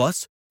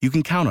 Plus, you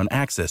can count on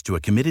access to a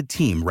committed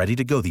team ready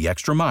to go the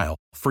extra mile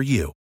for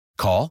you.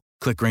 Call,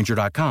 click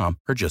Grainger.com,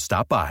 or just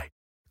stop by.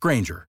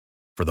 Grainger,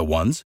 for the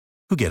ones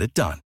who get it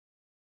done.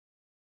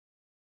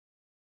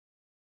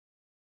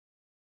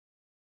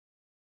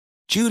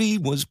 Judy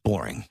was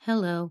boring.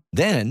 Hello.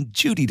 Then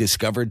Judy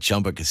discovered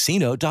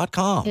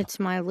ChumbaCasino.com. It's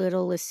my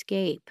little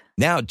escape.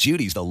 Now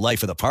Judy's the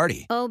life of the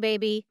party. Oh,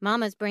 baby,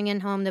 mama's bringing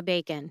home the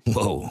bacon.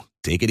 Whoa,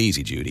 take it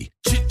easy, Judy.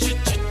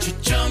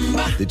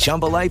 The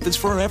Chumba life is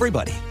for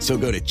everybody. So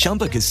go to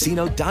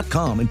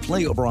ChumbaCasino.com and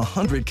play over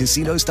 100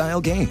 casino-style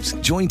games.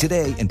 Join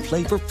today and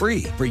play for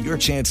free for your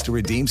chance to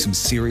redeem some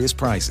serious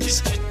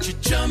prizes.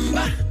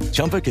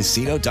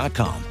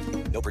 ChumbaCasino.com.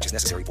 No purchase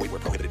necessary. Void where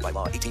prohibited by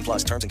law. 18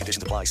 plus terms and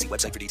conditions apply. See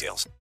website for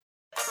details.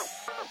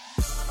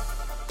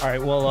 All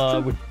right.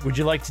 Well, would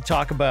you like to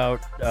talk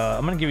about,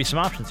 I'm going to give you some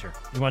options here.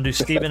 You want to do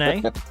Stephen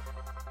A?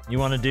 You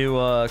want to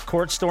do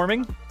court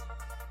storming?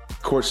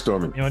 Court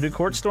storming. You want to do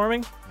court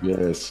storming?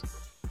 Yes.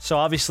 So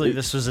obviously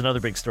this was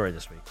another big story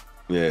this week.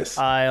 Yes.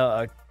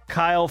 Kyle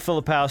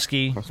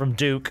Filipowski from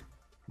Duke,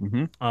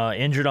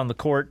 injured on the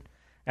court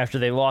after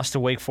they lost to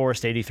Wake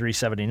Forest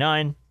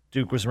 83-79.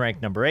 Duke was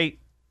ranked number 8.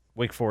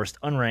 Wake Forest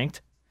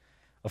unranked.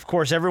 Of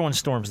course, everyone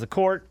storms the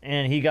court,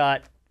 and he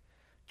got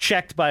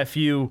checked by a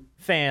few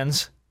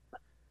fans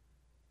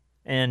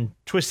and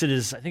twisted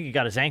I think he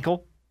got his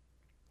ankle.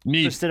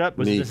 Knee. Twisted up.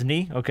 Was it his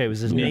knee? Okay, it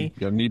was his knee.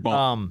 Yeah, knee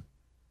bump.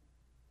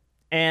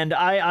 And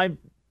I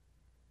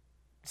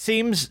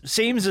seems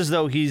as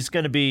though he's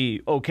going to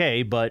be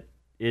okay, but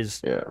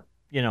the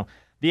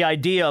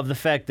idea of the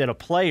fact that a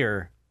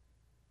player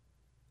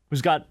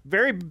who's got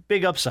very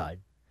big upside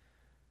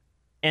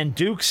and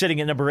Duke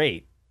sitting at number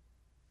 8,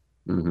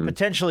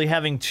 potentially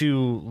having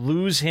to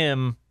lose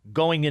him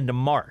going into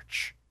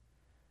March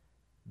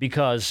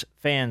because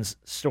fans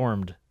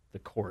stormed the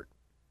court.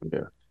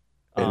 Yeah.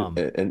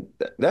 And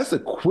that's the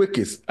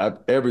quickest I've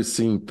ever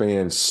seen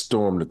fans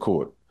storm the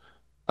court.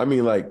 I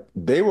mean, like,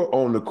 they were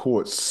on the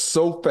court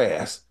so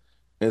fast.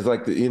 It's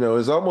like,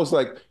 it's almost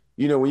like,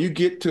 when you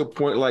get to a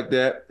point like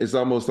that, it's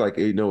almost like,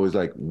 it's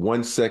like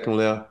 1 second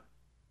left.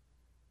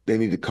 They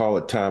need to call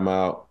a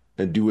timeout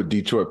and do what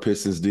Detroit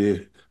Pistons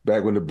did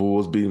back when the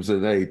Bulls beat them,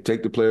 said, hey,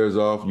 take the players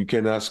off. You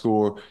cannot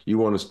score. You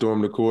want to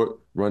storm the court,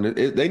 run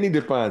it. They need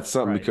to find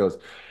something,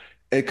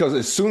 because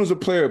as soon as a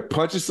player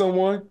punches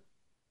someone,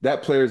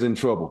 that player's in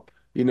trouble.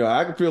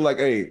 I can feel like,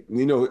 hey,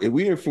 if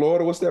we in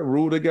Florida, what's that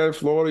rule they got in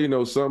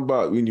Florida? Something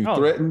about when you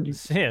threaten.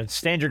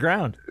 Stand your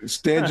ground.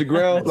 Stand your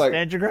ground. Like,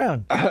 stand your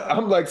ground.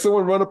 I'm like,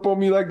 someone run up on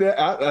me like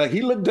that.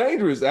 He looked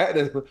dangerous. I had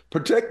to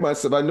protect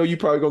myself. I know you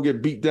probably going to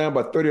get beat down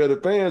by 30 other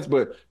fans,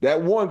 but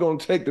that one going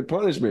to take the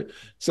punishment.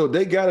 So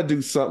they got to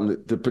do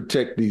something to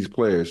protect these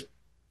players.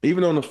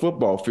 Even on the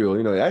football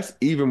field, that's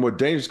even more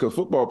dangerous, because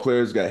football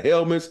players got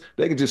helmets.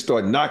 They can just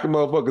start knocking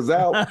motherfuckers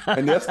out,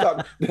 and they'll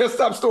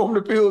stop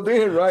storming the field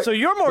then, right? So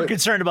you're more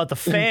concerned about the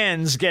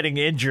fans getting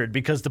injured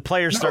because the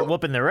players start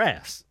whooping their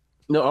ass.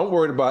 No, I'm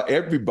worried about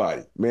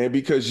everybody, man,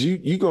 because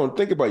you going to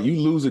think about it.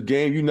 You lose a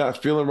game, you're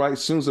not feeling right.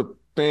 As soon as a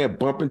fan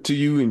bump into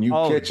you and you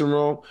catch them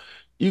wrong,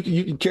 you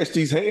can catch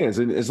these hands.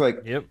 And it's like,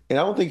 and I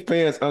don't think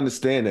fans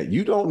understand that.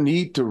 You don't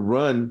need to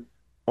run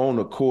on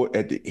the court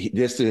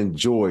just to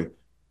enjoy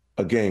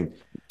a game.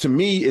 To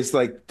me, it's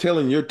like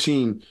telling your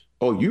team,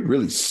 oh, you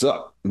really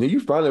suck. And then you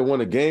finally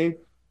won a game.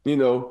 I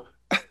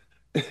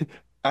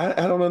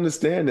don't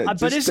understand that.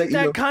 But isn't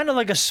that kind of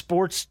like a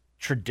sports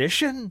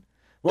tradition?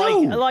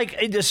 Like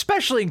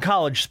especially in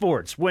college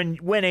sports, when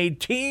a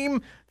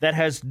team that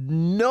has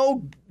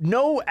no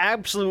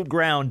absolute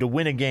ground to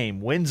win a game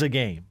wins a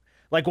game,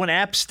 like when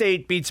App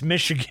State beats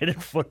Michigan in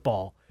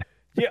football.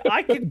 Yeah,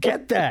 I could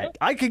get that.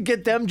 I could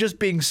get them just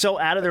being so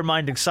out of their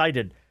mind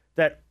excited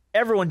that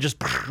everyone just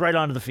right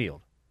onto the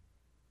field.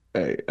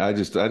 Hey, I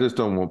just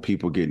don't want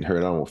people getting hurt.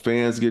 I don't want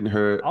fans getting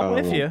hurt. I'm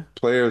with you.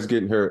 Players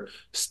getting hurt.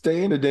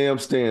 Stay in the damn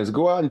stands.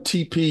 Go out and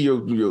TP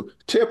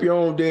tear up your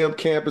own damn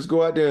campus.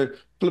 Go out there and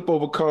flip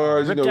over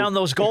cars. Rip down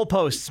those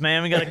goalposts,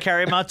 man. We got to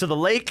carry them out to the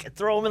lake,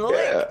 throw them in the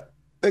lake.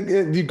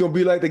 Again, you're gonna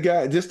be like the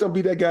guy. Just don't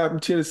be that guy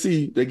from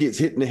Tennessee that gets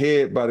hit in the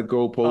head by the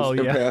goalpost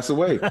and pass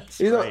away.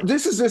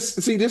 This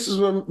is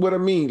what I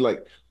mean.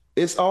 Like,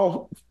 it's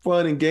all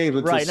fun and games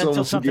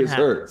until someone gets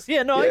hurt.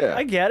 Yeah, no,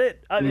 I get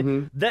it.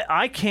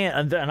 I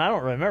can't, and I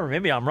don't remember.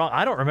 Maybe I'm wrong.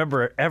 I don't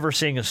remember ever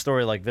seeing a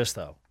story like this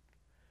though,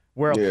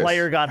 where a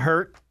player got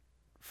hurt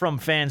from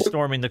fans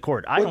storming the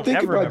court. I don't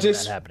ever remember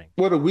that happening.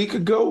 A week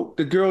ago,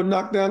 the girl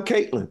knocked down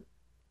Caitlin.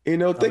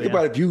 Think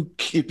about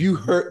if you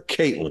hurt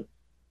Caitlin,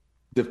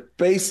 the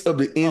face of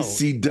the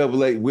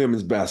NCAA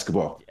women's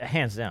basketball,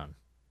 hands down.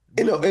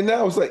 And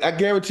I was like, I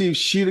guarantee if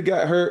she'd have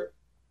got hurt,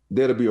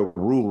 there'll be a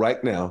rule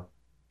right now.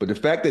 But the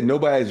fact that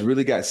nobody's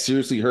really got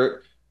seriously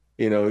hurt,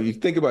 you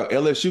think about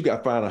LSU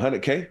got fined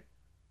 $100K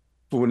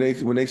for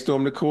when they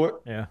stormed the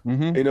court. Yeah.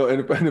 And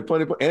the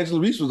funny part, Angela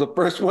Reese was the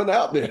first one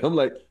out there. I'm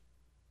like,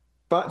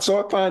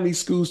 start finding these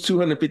schools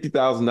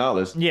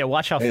 $250,000. Yeah,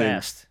 watch how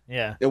fast.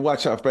 Yeah. And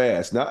watch how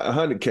fast. Not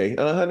 $100K.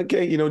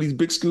 $100K, these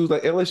big schools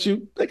like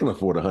LSU, they can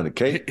afford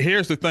 $100K.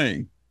 Here's the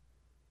thing.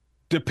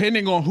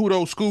 Depending on who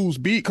those schools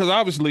beat, because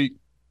obviously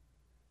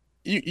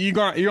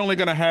you're only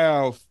going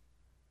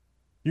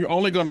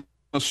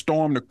to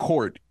storm the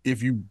court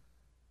if you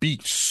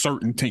beat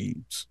certain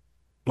teams.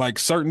 Like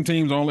certain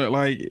teams only,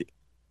 like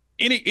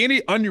any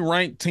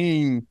unranked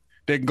team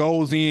that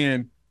goes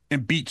in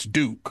and beats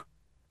Duke,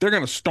 they're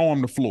going to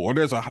storm the floor.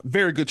 There's a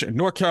very good chance.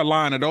 North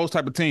Carolina, those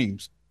type of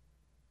teams.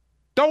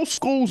 Those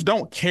schools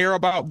don't care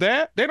about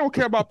that. They don't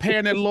care about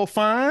paying that little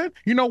fine.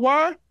 You know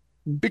why?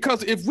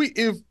 Because if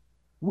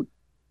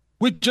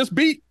we just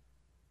beat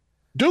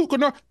Duke or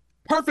North,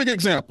 perfect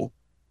example.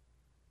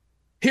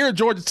 Here at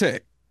Georgia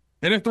Tech,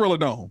 and in Thriller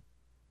Dome.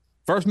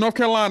 First North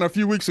Carolina a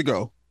few weeks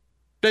ago.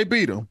 They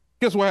beat them.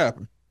 Guess what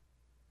happened?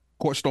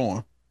 Court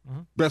storm.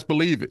 Mm-hmm. Best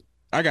believe it.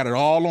 I got it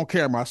all on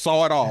camera. I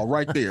saw it all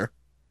right there.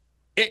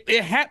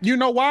 It happened. You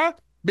know why?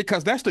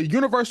 Because that's the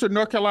University of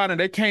North Carolina.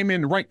 They came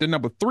in ranked the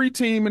number 3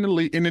 team in the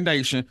league, in the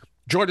nation.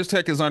 Georgia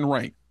Tech is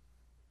unranked.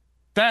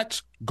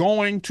 That's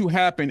going to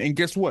happen. And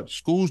guess what?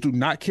 Schools do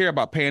not care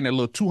about paying that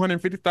little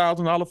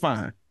 $250,000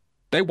 fine.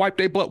 They wipe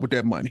their butt with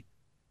that money.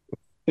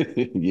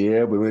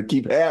 Yeah, but when it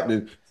keep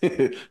happening,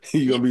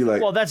 you're gonna be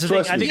like, well, that's the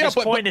thing. I think his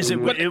point is,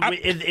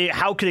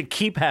 how could it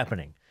keep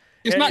happening?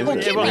 It's not going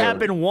to keep happening. It will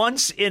happen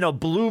once in a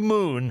blue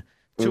moon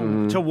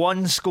to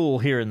one school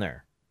here and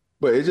there.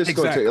 But it's just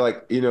going to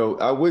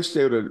take, I wish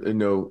they would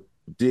have,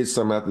 did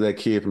something after that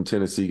kid from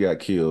Tennessee got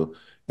killed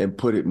and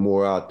put it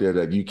more out there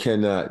that you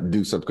cannot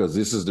do something because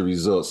this is the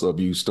results of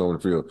you storming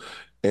the field.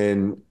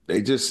 And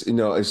they just,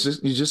 it's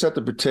just, you just have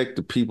to protect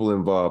the people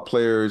involved,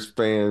 players,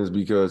 fans,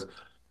 because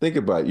think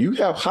about it. You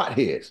have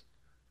hotheads.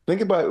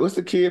 Think about it. What's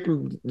the kid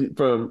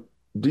from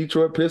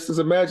Detroit Pistons?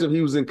 Imagine if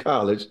he was in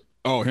college.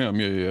 Oh, him.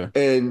 Yeah.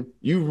 And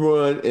you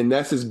run, and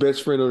that's his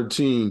best friend on the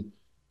team.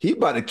 He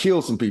about to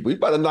kill some people. He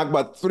about to knock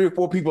about 3 or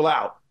 4 people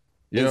out.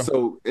 Yeah.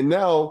 And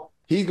now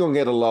he's gonna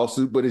get a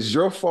lawsuit, but it's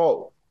your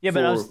fault. Yeah,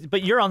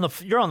 but you're on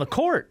the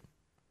court.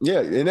 Yeah,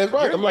 and that's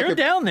right. You're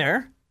down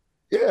there.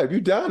 Yeah, if you're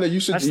down there, you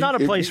should. That's not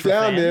a place for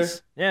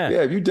fans. Yeah,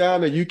 if you're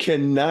down there, you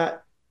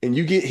cannot, and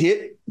you get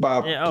hit by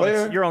a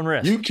player, it's your own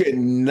risk. You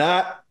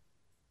cannot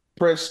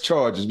press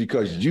charges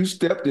because you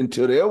stepped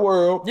into their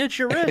world. It's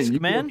your risk,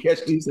 man.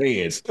 Catch these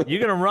hands. You're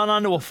gonna run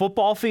onto a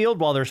football field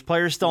while there's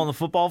players still on the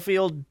football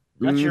field.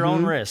 That's your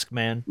own risk,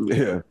 man.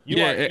 Yeah,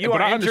 you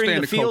are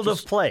entering the field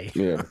of play.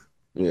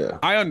 Yeah.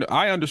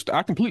 I understand.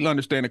 I completely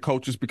understand the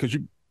coaches because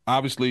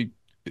obviously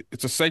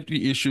it's a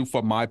safety issue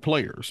for my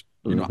players.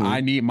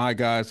 I need my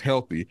guys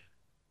healthy.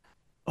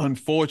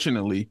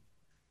 Unfortunately,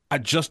 I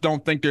just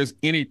don't think there's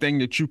anything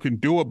that you can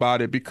do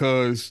about it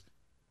because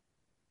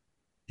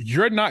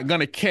you're not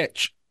going to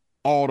catch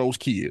all those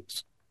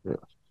kids. Yeah.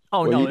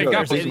 Oh, no.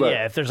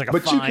 If there's like a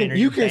fine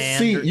you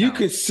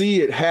can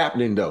see it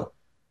happening, though,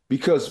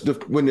 because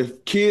when the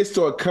kids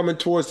start coming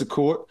towards the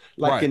court,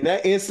 like in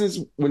that instance,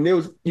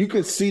 you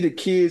can see the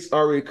kids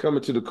already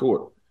coming to the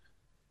court.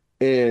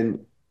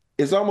 And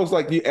it's almost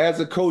like you, as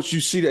a coach, you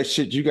see that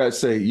shit, you got to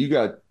say, you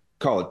got to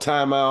call a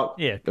timeout.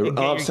 Yeah, the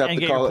refs have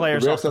to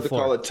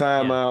call a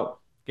timeout. Yeah.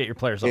 Get your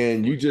players off.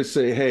 And you just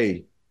say,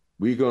 hey,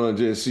 we're going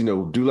to just,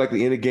 do like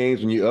the end of games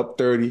when you're up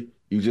 30,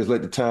 you just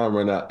let the time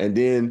run out. And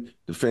then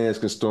the fans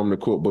can storm the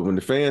court. But when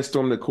the fans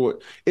storm the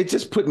court, it's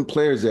just putting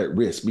players at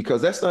risk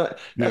because that's not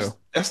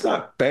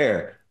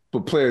fair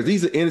for players.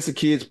 These are innocent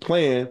kids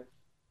playing,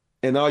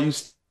 and all you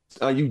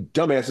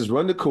dumbasses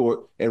run the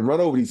court and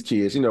run over these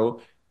kids, and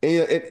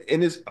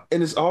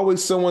it's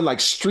always someone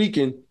like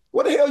streaking.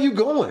 Where the hell are you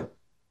going?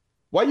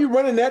 Why are you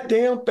running that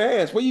damn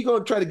fast? Where are you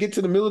going to try to get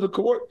to the middle of the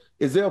court?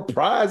 Is there a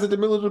prize at the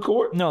middle of the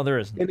court? No, there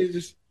isn't. And it's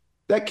just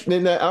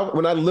when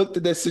I looked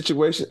at that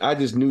situation, I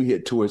just knew he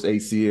had tore his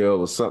ACL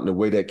or something. The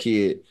way that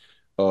kid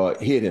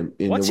hit him,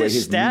 What's the way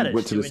his status?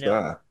 went to the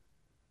sky.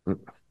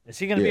 Is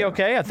he going to be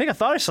okay? I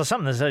thought I saw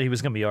something that said he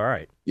was going to be all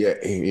right.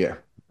 Yeah.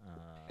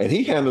 And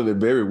he handled it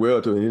very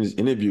well too. In his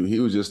interview, he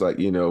was just like,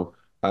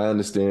 I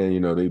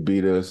understand, they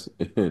beat us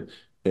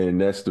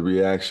and that's the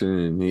reaction.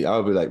 And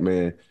I'll be like,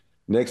 man,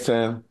 next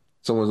time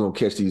someone's going to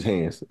catch these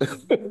hands.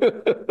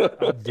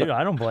 Dude,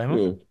 I don't blame him.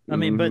 Yeah. I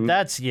mean, but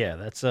that's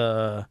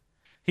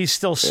he's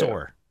still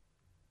sore.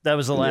 That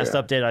was the last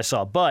update I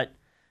saw. But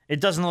it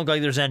doesn't look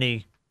like there's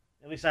any,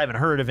 at least I haven't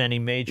heard of any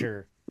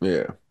major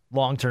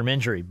long-term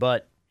injury.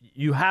 But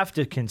you have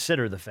to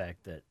consider the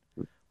fact that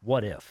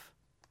what if?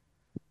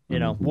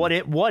 What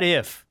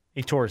if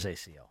he tore his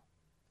ACL?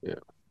 Yeah.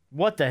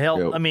 What the hell?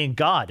 Yep. I mean,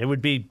 God, it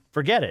would be,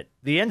 forget it.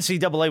 The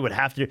NCAA would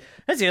have to do,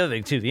 that's the other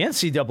thing, too. The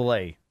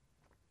NCAA,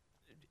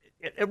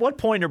 at what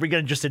point are we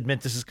going to just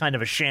admit this is kind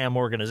of a sham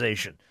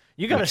organization?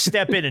 You got to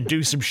step in and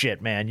do some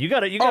shit, man. You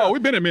got to. Oh,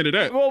 we've been admitted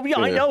that. Well,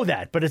 I know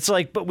that, but it's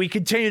like, but we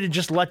continue to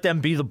just let them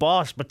be the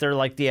boss, but they're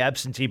like the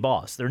absentee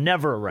boss. They're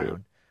never around. Yeah.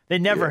 They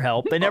never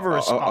help. They never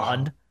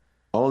respond.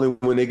 Only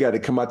when they got to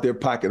come out their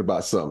pocket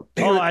about something.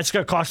 Oh, that's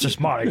going to cost us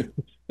money.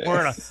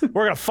 We're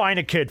gonna find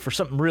a kid for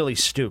something really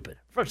stupid,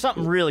 for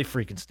something really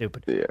freaking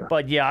stupid. Yeah.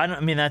 But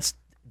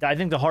I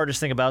think the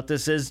hardest thing about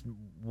this is,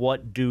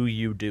 what do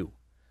you do?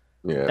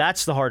 Yeah.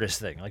 That's the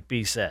hardest thing. Like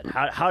B said,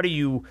 how do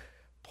you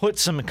put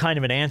some kind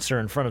of an answer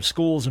in front of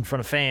schools, in front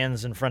of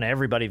fans, in front of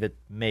everybody that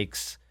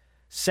makes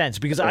sense?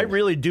 Because I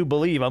really do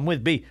believe, I'm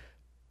with B,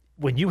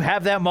 when you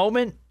have that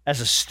moment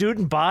as a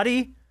student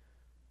body,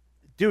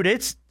 dude,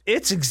 it's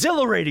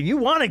exhilarating. You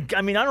want to,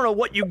 I don't know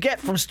what you get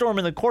from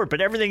storming the court,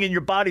 but everything in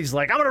your body's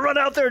like, I'm going to run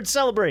out there and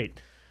celebrate.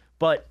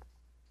 But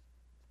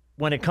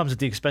when it comes at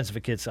the expense of a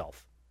kid's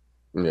health,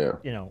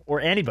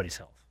 or anybody's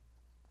health,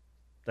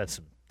 that's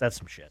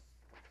some shit.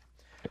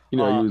 You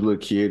was a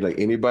little kid, like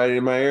anybody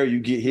in my area,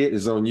 you get hit,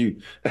 it's on you.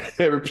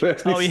 Every player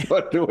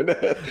start doing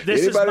that.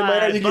 This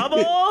anybody is my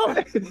bubble.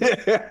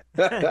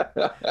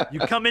 You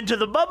come into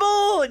the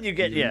bubble and you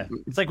get,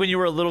 It's like when you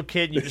were a little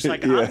kid and you're just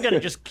like, I'm going to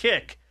just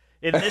kick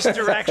in this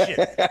direction.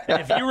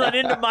 And if you run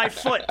into my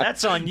foot,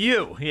 that's on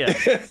you. Yeah.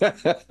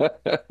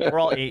 We're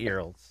all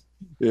 8-year-olds.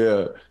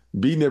 Yeah.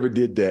 B never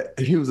did that.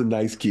 He was a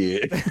nice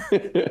kid.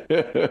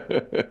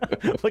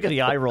 Look at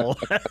the eye roll.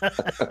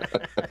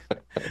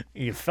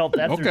 You felt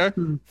that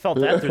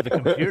through the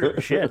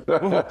computer. Shit.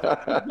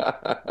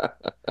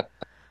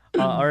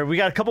 All right, we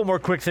got a couple more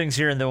quick things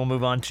here, and then we'll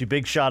move on to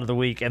Big Shot of the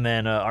Week and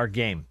then our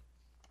game.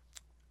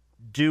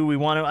 Do we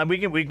want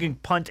to? We can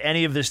punt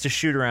any of this to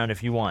shoot around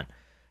if you want.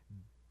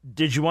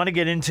 Did you want to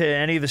get into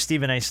any of the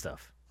Stephen A.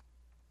 stuff?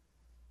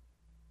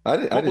 I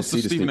didn't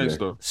see the Stephen A.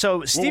 stuff.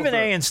 So Stephen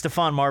A. and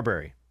Stephon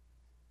Marbury.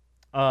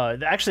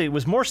 Actually, it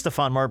was more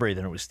Stephon Marbury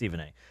than it was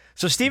Stephen A.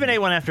 So Stephen A.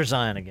 went after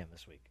Zion again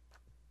this week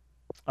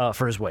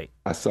for his weight.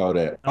 I saw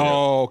that.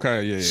 Oh,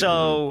 okay. Yeah.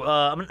 So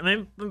I'm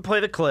going to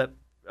play the clip.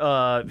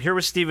 Here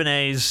was Stephen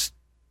A.'s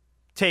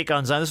take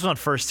on Zion. This was on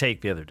First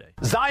Take the other day.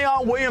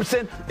 Zion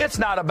Williamson, it's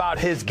not about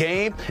his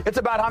game. It's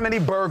about how many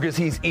burgers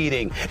he's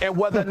eating and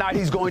whether or not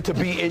he's going to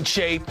be in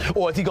shape,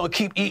 or is he going to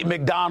keep eating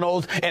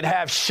McDonald's and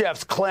have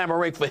chefs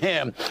clamoring for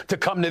him to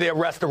come to their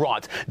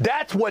restaurants.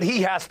 That's what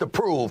he has to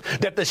prove,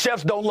 that the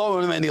chefs don't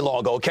love him any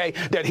longer, okay?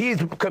 That he's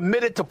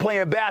committed to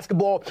playing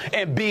basketball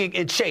and being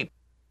in shape.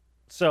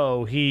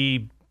 So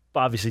he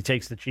obviously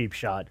takes the cheap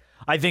shot.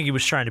 I think he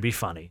was trying to be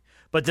funny.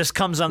 But this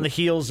comes on the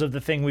heels of the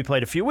thing we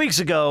played a few weeks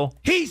ago.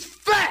 He's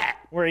fat!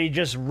 Where he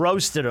just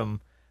roasted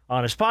him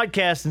on his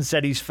podcast and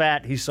said he's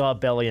fat, he saw a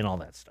belly and all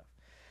that stuff.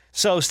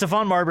 So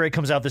Stephon Marbury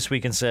comes out this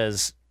week and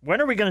says,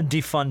 when are we going to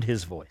defund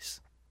his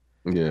voice?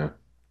 Yeah.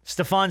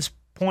 Stephon's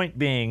point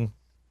being,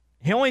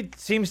 he only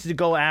seems to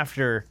go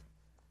after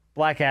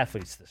black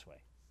athletes this way.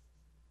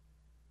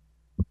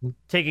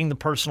 Taking the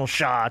personal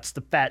shots,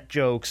 the fat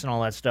jokes, and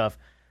all that stuff.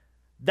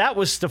 That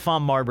was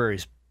Stephon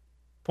Marbury's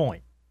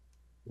point.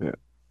 Yeah.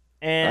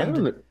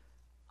 And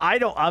I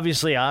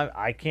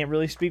can't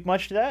really speak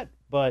much to that,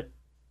 but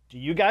do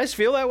you guys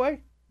feel that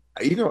way?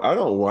 I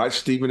don't watch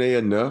Stephen A.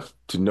 enough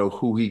to know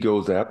who he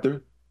goes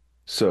after.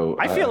 So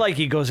I feel like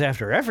he goes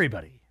after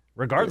everybody,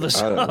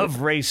 regardless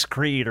of race,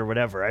 creed, or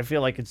whatever. I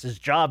feel like it's his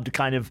job to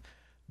kind of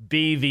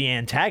be the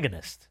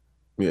antagonist.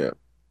 Yeah.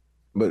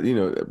 But,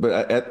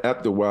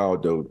 after a while,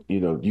 though,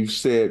 you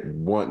said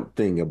one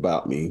thing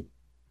about me,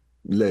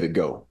 let it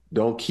go.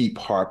 Don't keep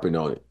harping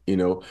on it,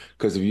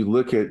 because if you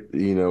look at,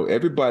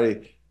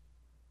 everybody,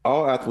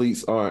 all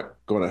athletes aren't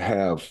going to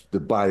have the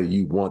body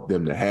you want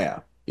them to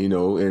have,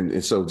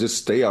 and so just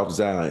stay off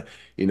Zion.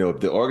 If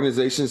the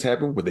organization's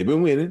happy, but they've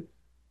been winning,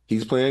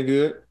 he's playing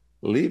good,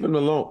 leave him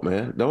alone,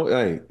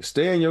 man.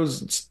 Stay in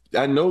yours.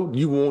 I know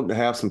you want to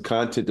have some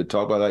content to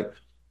talk about, like,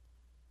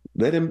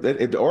 let him,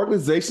 if the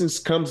organization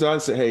comes out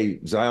and say, hey,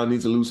 Zion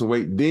needs to lose some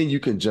weight, then you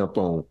can jump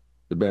on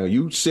the band.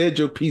 You said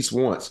your piece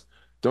once.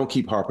 Don't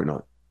keep harping on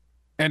it.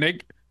 And they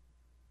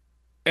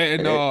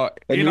did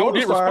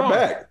respond.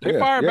 Back. They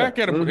fired back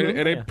at him,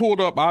 and they pulled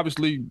up.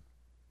 Obviously,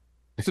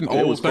 it's an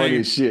old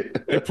thing.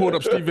 Shit. They pulled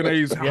up Stephen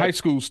A.'s high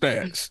school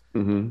stats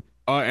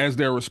as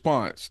their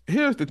response.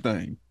 Here's the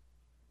thing: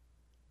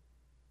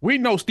 we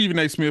know Stephen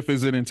A. Smith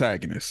is an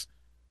antagonist.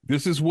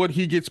 This is what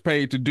he gets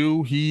paid to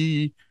do.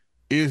 He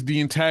is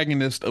the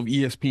antagonist of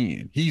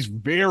ESPN. He's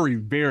very,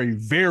 very,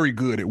 very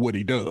good at what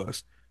he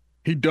does.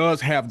 He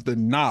does have the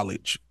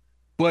knowledge.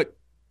 But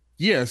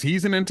yes,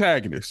 he's an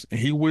antagonist. And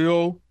he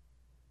will,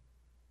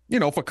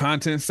 for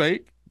content's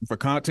sake, for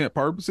content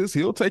purposes,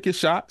 he'll take his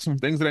shots and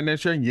things of that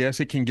nature. And yes,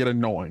 it can get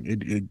annoying.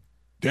 It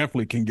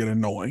definitely can get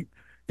annoying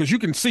because you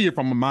can see it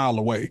from a mile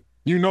away.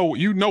 You know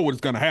what's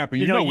going to happen.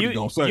 You know what he's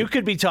going to say. You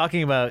could be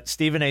talking about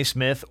Stephen A.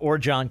 Smith or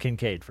John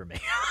Kincaid for me.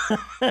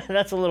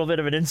 That's a little bit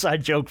of an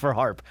inside joke for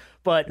Harp.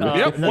 But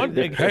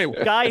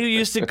the guy who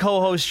used to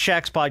co-host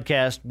Shaq's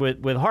podcast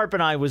with Harp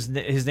and I,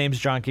 his name's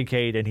John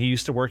Kincaid, and he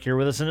used to work here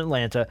with us in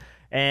Atlanta.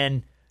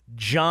 And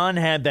John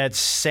had that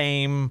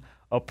same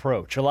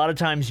approach. A lot of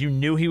times you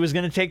knew he was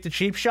going to take the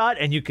cheap shot,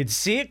 and you could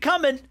see it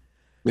coming.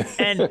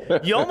 And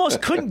you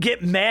almost couldn't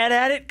get mad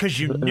at it because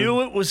you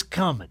knew it was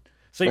coming.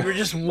 So you were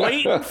just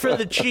waiting for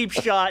the cheap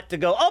shot to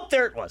go, oh,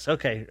 there it was.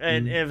 Okay.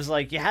 And it was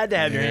like you had to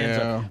have your hands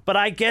up. But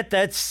I get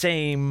that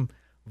same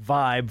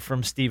vibe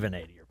from Stephen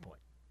A, to your point.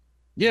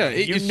 Yeah.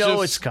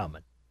 It's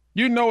coming.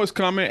 You know it's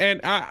coming. And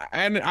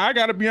I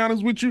got to be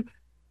honest with you,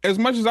 as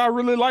much as I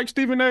really like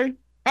Stephen A,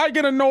 I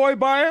get annoyed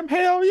by him.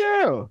 Hell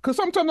yeah. Because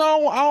sometimes I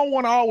don't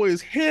want to always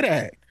hit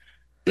at.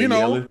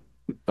 Yelling.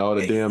 All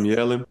the damn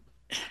yelling.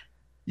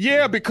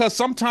 Yeah, because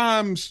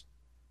sometimes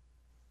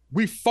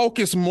we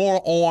focus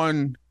more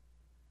on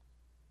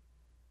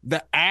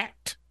the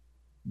act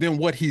than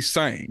what he's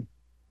saying.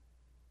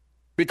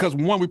 Because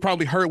one, we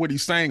probably heard what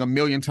he's saying a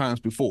million times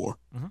before.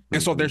 Mm-hmm.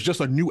 And so there's just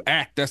a new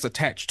act that's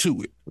attached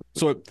to it.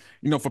 So,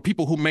 for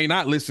people who may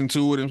not listen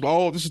to it and,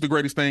 oh, this is the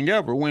greatest thing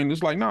ever, when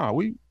it's like, nah,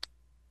 we've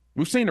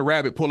seen the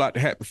rabbit pull out the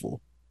hat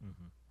before.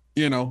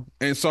 Mm-hmm.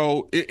 And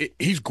so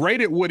he's great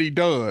at what he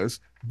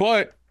does.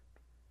 But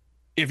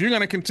if you're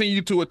going to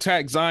continue to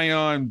attack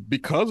Zion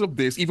because of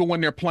this, even when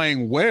they're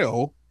playing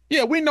well,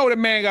 yeah, we know the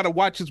man got to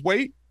watch his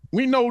weight.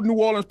 We know New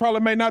Orleans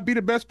probably may not be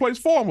the best place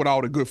for him with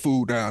all the good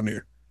food down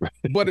there.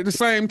 But at the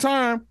same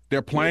time,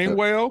 they're playing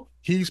well.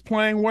 He's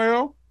playing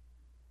well.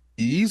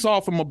 Ease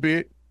off him a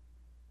bit.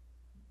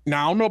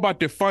 Now, I don't know about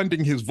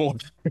defunding his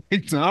voice.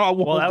 That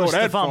was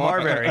Stephon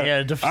Marbury.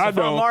 Yeah,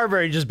 Stephon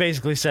Marbury just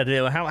basically said,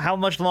 how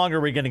much longer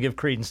are we going to give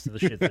credence to the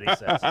shit that he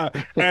says?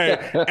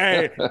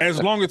 hey,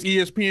 as long as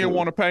ESPN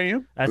want to pay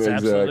him. That's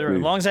absolutely right.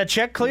 As long as that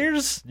check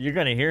clears, you're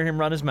going to hear him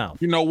run his mouth.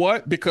 You know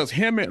what? Because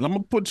I'm going to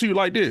put it to you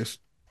like this.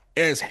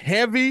 As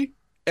heavy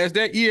as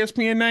that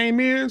ESPN name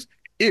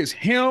is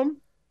him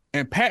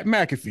and Pat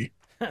McAfee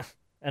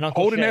and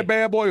Uncle holding Shay. That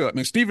bad boy up.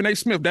 And Stephen A.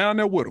 Smith down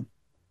there with him.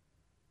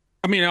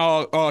 I mean,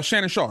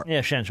 Shannon Sharpe.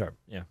 Yeah, Shannon Sharpe.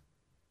 Yeah.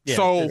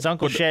 So it's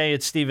Uncle Shay,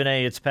 it's Stephen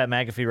A., it's Pat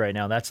McAfee right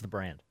now. That's the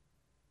brand.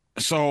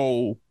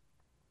 So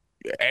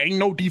ain't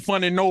no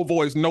defunding no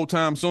voice no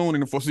time soon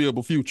in the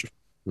foreseeable future.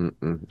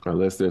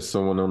 Unless there's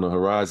someone on the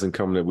horizon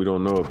coming that we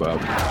don't know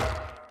about.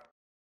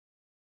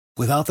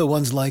 Without the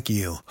ones like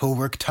you, who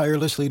work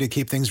tirelessly to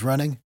keep things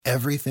running,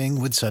 everything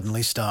would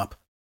suddenly stop.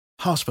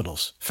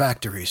 Hospitals,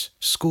 factories,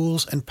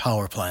 schools, and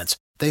power plants,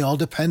 they all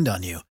depend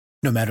on you.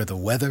 No matter the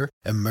weather,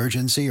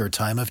 emergency, or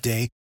time of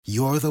day,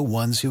 you're the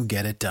ones who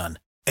get it done.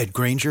 At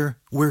Grainger,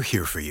 we're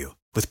here for you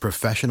with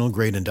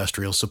professional-grade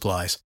industrial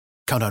supplies.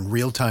 Count on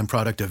real-time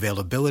product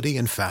availability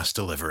and fast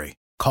delivery.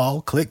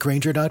 Call, click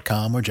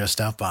Grainger.com, or just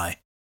stop by.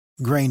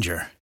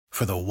 Grainger,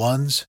 for the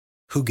ones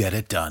who get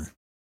it done.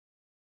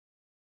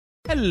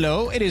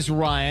 Hello, it is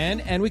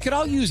Ryan, and we could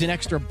all use an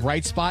extra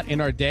bright spot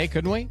in our day,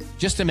 couldn't we?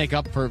 Just to make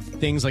up for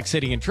things like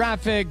sitting in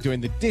traffic,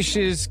 doing the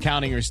dishes,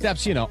 counting your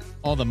steps,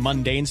 all the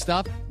mundane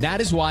stuff. That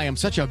is why I'm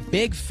such a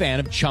big fan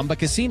of Chumba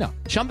Casino.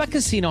 Chumba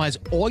Casino has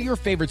all your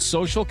favorite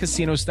social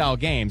casino-style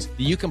games that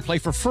you can play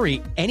for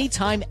free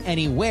anytime,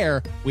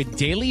 anywhere with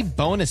daily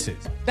bonuses.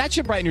 That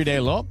should brighten your day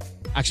a little.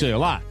 Actually, a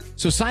lot.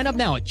 So sign up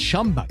now at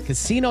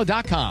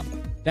ChumbaCasino.com.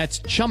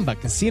 That's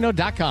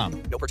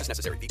ChumbaCasino.com. No purchase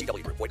necessary.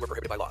 VGW Group. Void where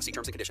prohibited by law. See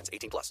terms and conditions.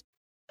 18+.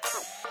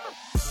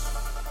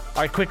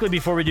 All right, quickly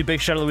before we do Big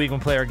Shot of the Week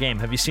and play our game,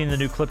 have you seen the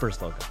new Clippers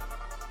logo?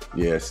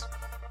 Yes.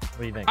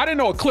 What do you think? I didn't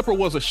know a Clipper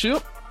was a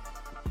ship.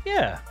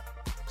 Yeah.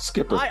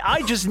 Skipper.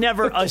 I just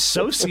never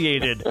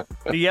associated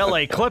the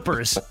LA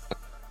Clippers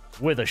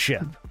with a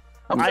ship.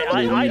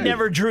 I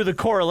never drew the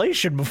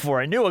correlation before.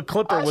 I knew a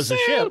Clipper was a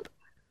ship.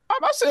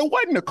 I said,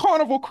 what in the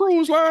Carnival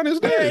Cruise Line is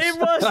this? It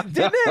was,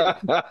 didn't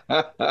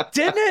it?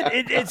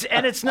 Didn't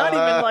it? It's not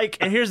even like,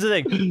 and here's the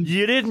thing.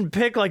 You didn't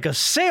pick like a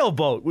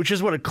sailboat, which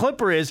is what a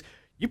Clipper is.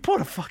 You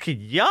put a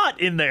fucking yacht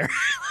in there.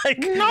 You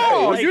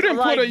didn't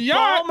put a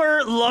yacht.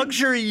 Bomber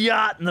luxury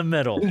yacht in the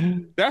middle.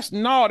 That's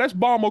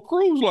Bomber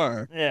Cruise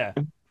Line. Yeah.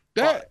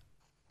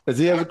 Does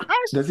he have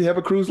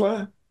a cruise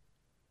line?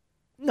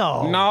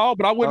 No,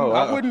 but I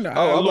wouldn't.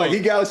 I'm like, he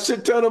got a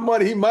shit ton of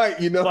money. He might,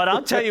 But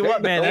I'll tell you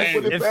what, man,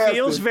 it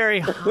feels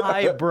very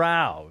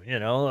highbrow,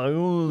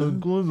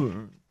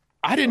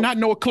 I did not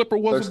know a Clipper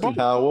was Thurston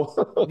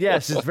Howell.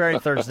 Yes, it's very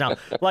Thurston Howell.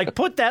 Like,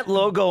 put that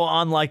logo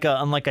on like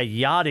a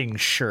yachting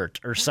shirt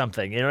or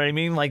something. You know what I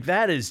mean? Like,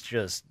 that is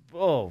just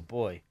oh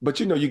boy. But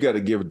you got to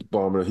give it to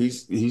Ballmer.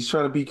 He's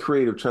trying to be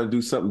creative, trying to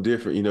do something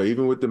different.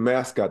 Even with the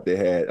mascot they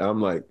had,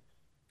 I'm like,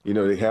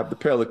 they have the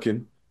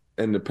Pelican,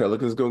 and the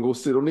Pelican's gonna go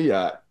sit on the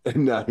yacht,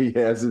 and now he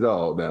has it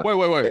all. Now,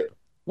 wait.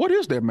 What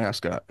is their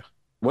mascot?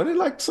 Wasn't it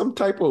like some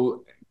type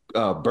of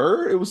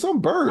bird? It was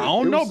some bird. I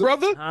don't know,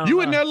 brother.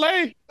 You in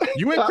L.A.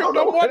 You ain't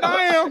crypto more than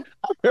I am.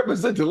 I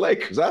represent the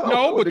Lakers. I don't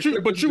know.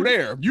 But you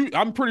there.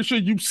 I'm pretty sure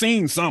you've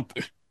seen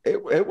something.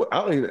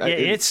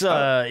 It's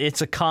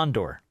a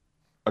condor.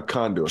 A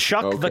condor.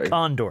 Chuck the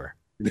Condor.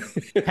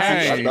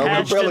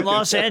 Hatched in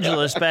Los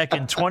Angeles back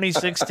in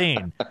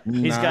 2016.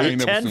 He's got a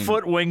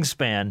 10-foot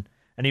wingspan,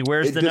 and he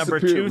wears the number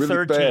 213.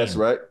 Really fast,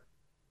 right?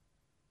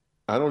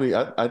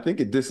 I think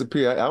it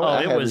disappeared.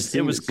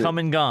 It was come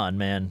and gone,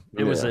 man.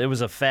 It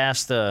was a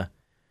fast. Here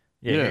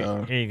you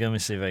go. Let me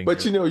see if I can.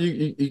 But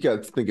you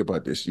got to think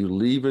about this. You're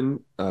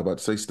leaving. I'm about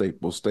to say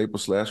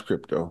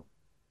Staples/crypto.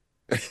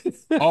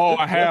 Oh,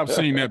 I have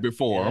seen that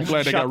before. I'm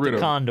glad they got rid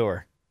of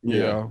Condor.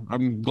 Yeah,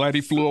 I'm glad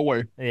he flew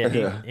away.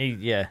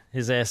 Yeah,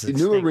 his ass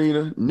is new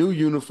arena, new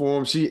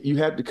uniforms. You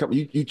have to come.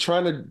 You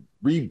trying to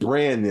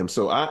rebrand them.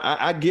 So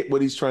I get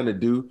what he's trying to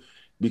do,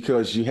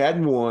 because you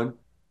hadn't won.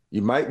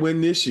 You might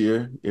win this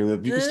year,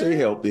 if you can stay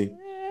healthy.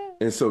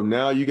 And so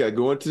now you got to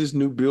go into this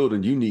new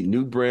building. You need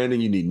new branding.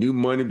 You need new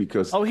money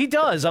because. Oh, he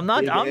does. I'm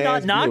not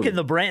knocking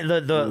the brand,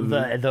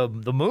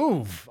 the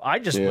move. I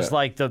just was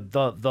like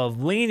the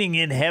leaning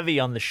in heavy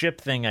on the ship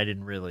thing. I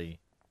didn't really.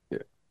 Yeah.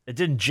 It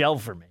didn't gel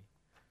for me.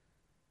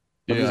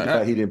 He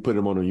didn't put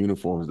them on the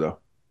uniforms though.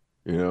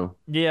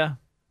 Yeah.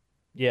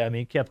 I mean,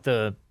 he kept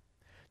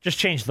just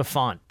changed the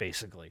font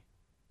basically.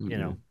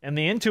 And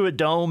the Intuit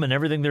Dome and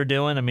everything they're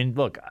doing. I mean,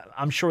 look,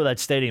 I'm sure that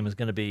stadium is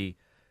going to be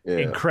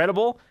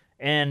incredible.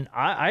 And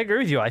I agree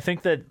with you. I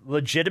think that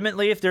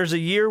legitimately, if there's a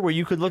year where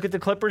you could look at the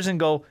Clippers and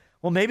go,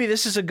 well, maybe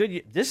this is a good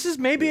year. This is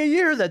maybe a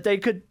year that they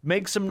could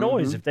make some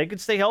noise if they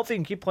could stay healthy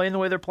and keep playing the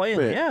way they're playing.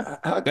 Man,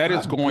 Go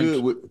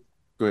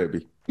ahead,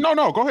 B.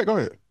 No, go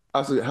ahead.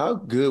 I said, how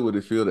good would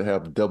it feel to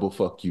have double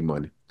fuck you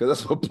money? Because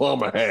that's what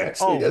Ballmer has.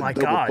 Oh, my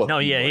God. No,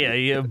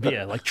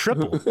 yeah, like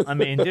triple. I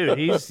mean, dude,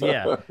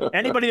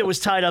 anybody that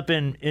was tied up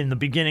in the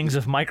beginnings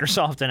of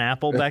Microsoft and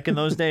Apple back in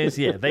those days,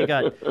 they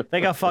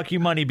got fuck you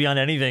money beyond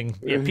anything.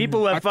 Yeah, people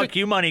who have fuck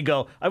you money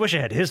go, I wish I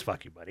had his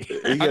fuck you money.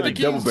 I think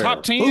he's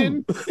top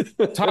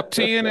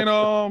 10, and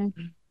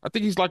I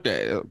think he's like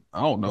the,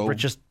 I don't know,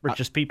 richest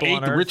people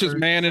on earth. The richest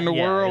man in the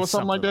world or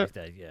something like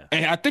that. Yeah.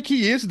 And I think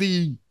he's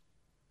the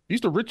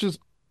richest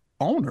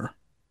owner,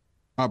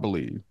 I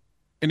believe,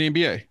 in the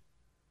NBA.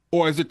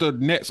 Or is it the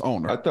Nets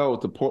owner? I thought it was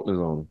the Portland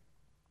owner.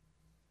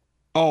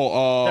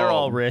 Oh, they're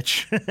all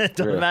rich. It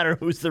doesn't matter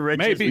who's the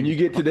richest. Maybe when you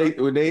get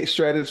to when they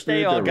stratosphere,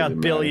 they all got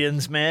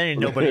billions, man.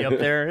 Ain't nobody up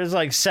there. There's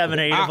like 7,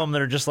 8 of them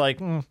that are just like,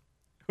 who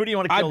do you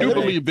want to kill? I do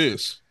believe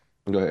this.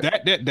 Go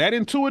ahead. That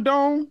Intuit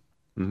Dome,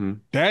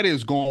 that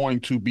is going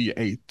to be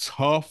a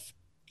tough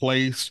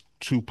place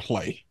to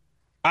play.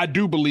 I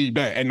do believe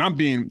that, and I'm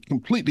being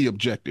completely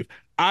objective.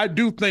 I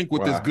do think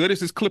with as good as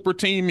this Clipper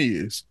team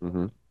is,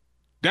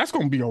 that's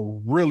going to be a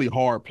really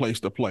hard place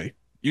to play.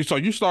 You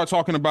start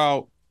talking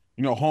about,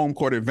 home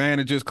court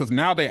advantages, because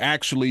now they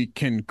actually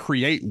can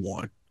create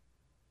one,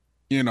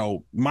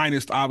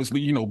 minus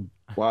obviously,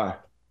 Why?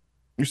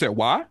 You said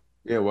why?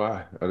 Yeah,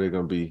 why are they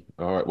going to be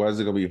all right? Why is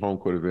it going to be home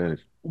court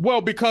advantage?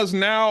 Well, because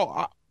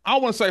now I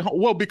want to say,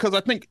 because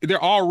I think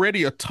they're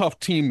already a tough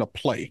team to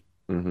play.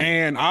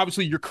 And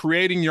obviously you're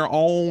creating your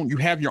own, you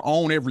have your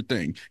own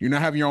everything. You now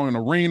have your own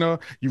arena,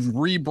 you've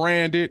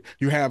rebranded,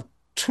 you have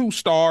 2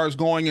 stars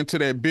going into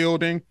that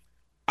building.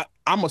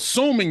 I'm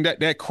assuming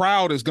that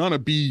crowd is going to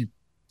be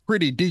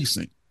pretty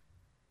decent.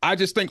 I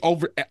just think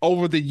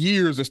over the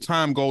years as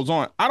time goes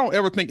on, I don't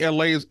ever think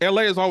LA is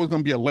always going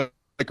to be a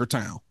Laker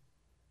town.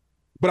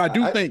 But I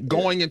do think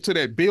going into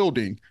that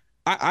building,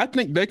 I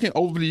think they can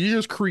over the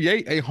years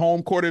create a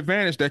home court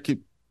advantage that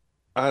could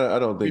I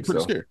don't think be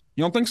pretty scary.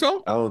 You don't think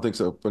so? I don't think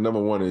so. But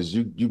number one is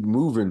you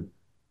moving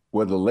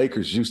where the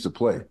Lakers used to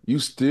play. You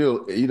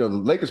still, the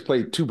Lakers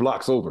played 2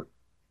 blocks over.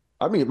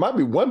 I mean, it might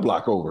be 1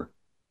 block over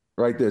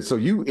right there. So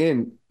you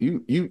in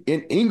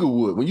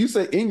Inglewood. When you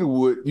say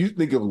Inglewood, you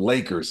think of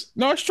Lakers.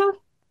 No, it's true.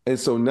 And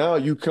so now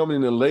you coming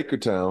into Laker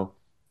town.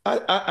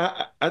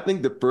 I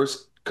think the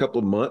first couple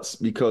of months,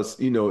 because,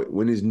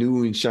 when it's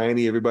new and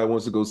shiny, everybody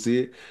wants to go see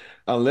it.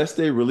 Unless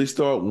they really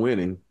start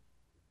winning,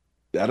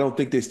 I don't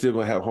think they still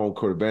gonna have home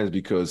court advantage,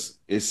 because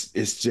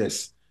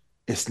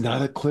it's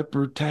not a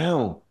Clipper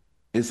town.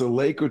 It's a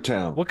Laker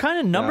town. What kind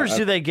of numbers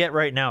do they get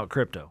right now at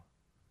crypto?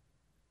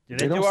 Do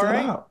they don't do all sell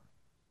right? out.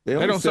 They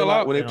don't sell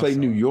out when they play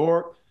New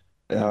York.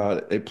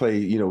 They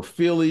play,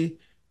 Philly.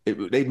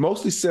 They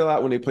mostly sell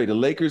out when they play the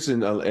Lakers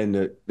and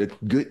the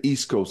good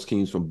East Coast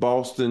teams from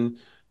Boston,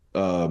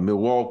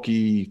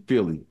 Milwaukee,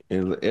 Philly,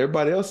 and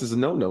everybody else is a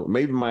no-no.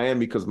 Maybe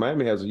Miami, because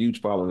Miami has a huge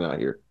following out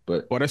here.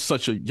 But that's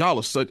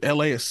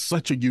LA is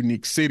such a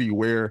unique city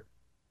where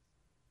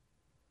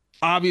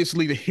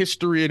obviously the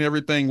history and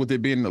everything with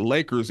it being the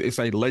Lakers, it's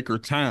a Laker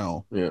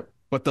town. Yeah.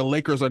 But the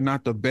Lakers are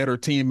not the better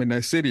team in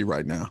that city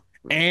right now.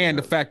 and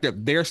the fact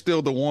that they're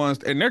still the ones,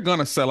 and they're going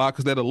to sell out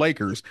because they're the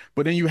Lakers.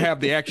 But then you have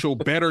the actual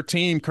better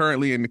team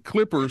currently in the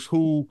Clippers,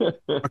 who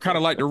are kind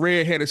of like the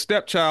redheaded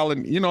stepchild.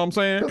 And you know what I'm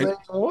saying? They ain't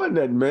won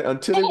that, man.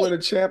 Until they win a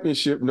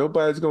championship,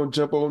 nobody's going to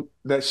jump on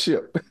that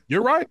ship.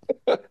 You're right.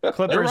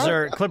 Clippers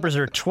are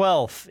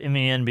 12th in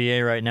the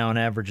NBA right now in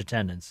average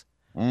attendance,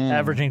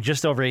 averaging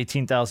just over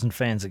 18,000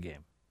 fans a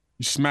game.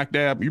 You smack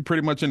dab. You're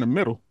pretty much in the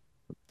middle.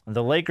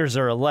 The Lakers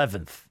are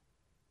 11th.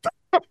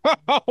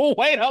 Oh,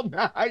 wait a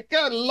minute.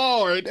 Good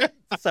Lord.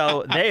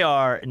 So they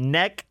are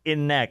neck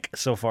and neck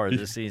so far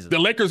this season. The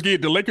Lakers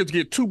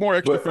get 2 more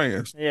extra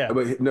fans. Yeah.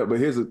 But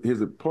here's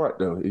a part,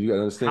 though. You got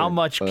to understand. How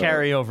much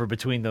carryover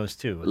between those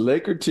two?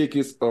 Laker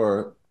tickets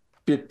are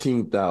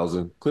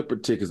 15,000. Clipper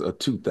tickets are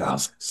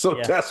 2,000. So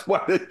that's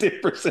why the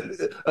difference in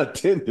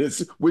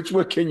attendance. Which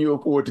one can you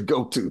afford to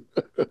go to?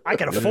 I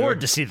can afford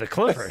to see the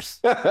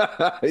Clippers.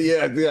 Yeah,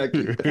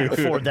 exactly. Can't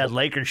afford that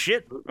Lakers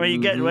shit. Well, you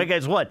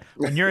guys, what?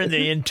 When you're in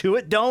the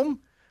Intuit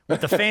Dome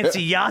with the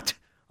fancy yacht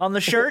on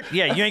the shirt,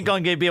 yeah, you ain't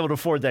going to be able to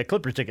afford that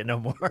Clipper ticket no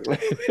more.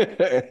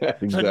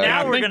 Exactly. So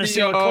now we're going to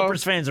see what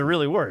Clippers fans are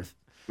really worth.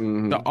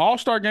 The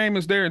All-Star game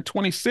is there in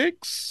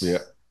 26. Yeah.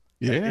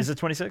 Is it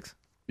 26?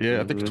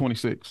 Yeah, I think it's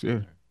 26. Yeah.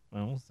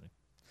 Well, we'll see.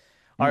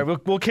 All right,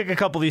 we'll kick a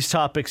couple of these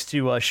topics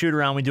to shoot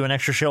around. We do an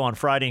extra show on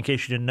Friday, in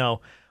case you didn't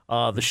know.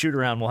 The shoot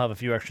around will have a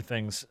few extra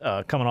things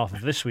coming off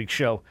of this week's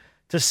show.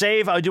 To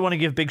save, I do want to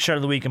give Big Shot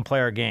of the Week and play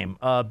our game.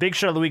 Big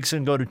Shot of the Week is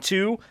going to go to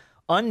 2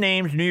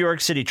 unnamed New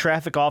York City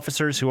traffic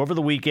officers who, over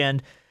the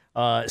weekend,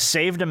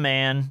 saved a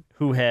man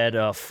who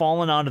had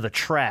fallen onto the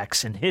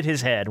tracks and hit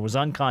his head, was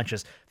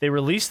unconscious. They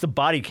released the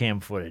body cam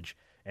footage.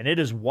 And it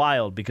is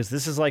wild because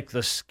this is like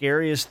the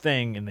scariest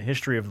thing in the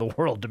history of the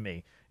world to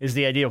me, is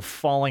the idea of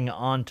falling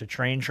onto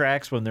train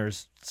tracks when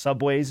there's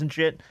subways and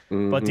shit.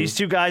 Mm-hmm. But these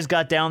 2 guys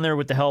got down there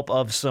with the help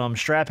of some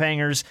strap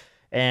hangers,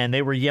 and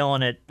they were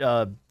yelling at,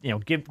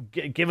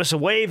 give us a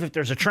wave if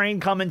there's a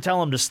train coming, tell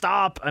them to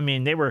stop. I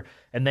mean, they got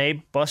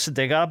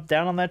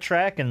down on that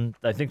track, and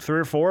I think 3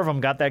 or 4 of them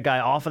got that guy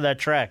off of that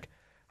track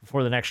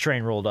before the next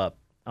train rolled up.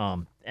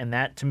 And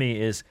that, to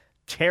me, is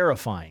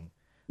terrifying.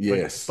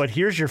 Yes. But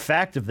here's your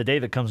fact of the day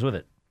that comes with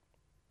it.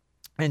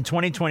 In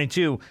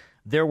 2022,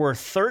 there were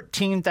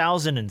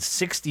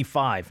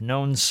 13,065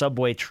 known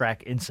subway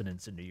track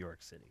incidents in New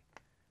York City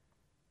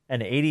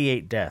and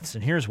 88 deaths.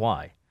 And here's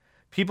why.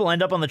 People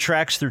end up on the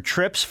tracks through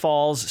trips,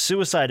 falls,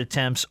 suicide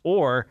attempts,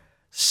 or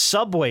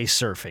subway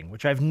surfing,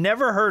 which I've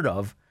never heard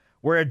of,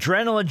 where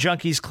adrenaline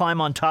junkies climb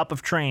on top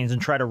of trains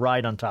and try to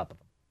ride on top of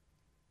them.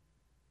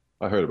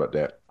 I heard about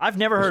that. I've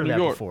never heard of that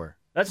before.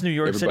 That's New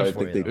York City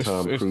for you. Everybody think they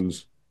Tom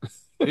Cruise.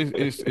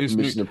 It's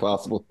Mission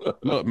Impossible.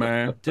 Look,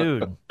 man.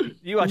 Dude,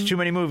 you watch too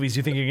many movies.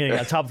 You think you're getting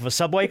on top of a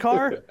subway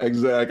car?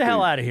 Exactly. Get the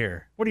hell out of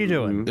here. What are you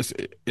doing?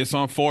 It's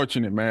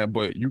unfortunate, man,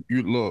 but you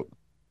look.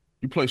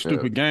 You play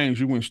stupid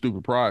games, you win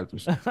stupid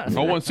prizes.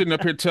 No one's sitting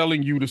up here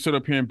telling you to sit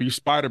up here and be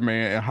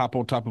Spider-Man and hop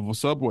on top of a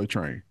subway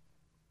train.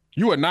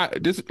 You are not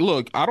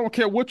look, I don't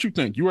care what you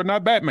think. You are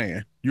not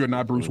Batman. You are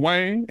not Bruce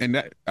Wayne,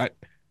 and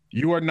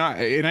you are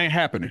not. It ain't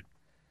happening.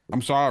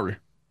 I'm sorry.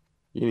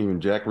 You ain't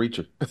even Jack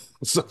Reacher.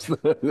 So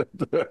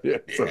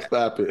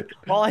stop it.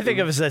 All I think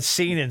of is that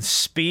scene in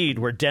Speed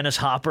where Dennis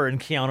Hopper and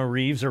Keanu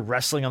Reeves are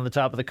wrestling on the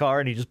top of the car,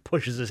 and he just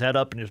pushes his head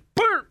up and just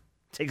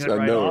takes it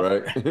off,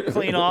 right?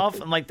 Clean off,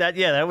 and like that.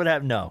 Yeah, that would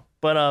have no.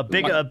 But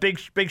big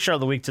shout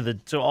of the week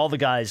to all the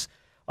guys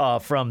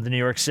from the New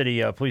York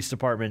City Police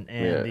Department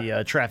and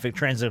the Traffic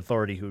Transit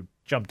Authority who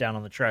jumped down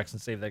on the tracks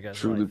and saved that guy's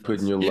life. Truly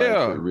putting your life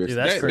at risk. Dude,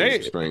 that's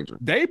crazy. Stranger.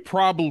 They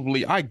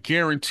probably, I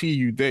guarantee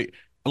you,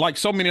 like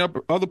so many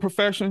other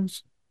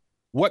professions,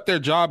 what their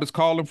job is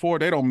calling for,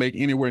 they don't make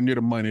anywhere near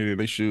the money that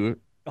they should.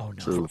 Oh,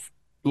 no. True.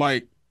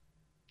 Like,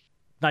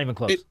 not even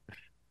close.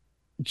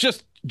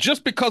 Just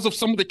because of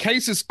some of the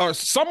cases,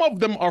 some of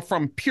them are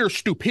from pure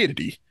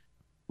stupidity.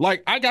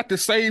 Like, I got to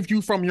save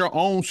you from your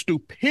own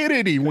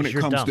stupidity when it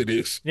comes to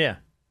this. Yeah.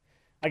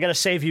 I got to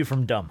save you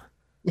from dumb.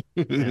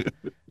 Yeah.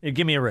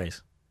 Give me a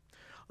raise.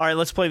 All right,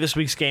 let's play this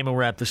week's game and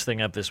wrap this thing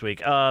up this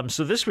week.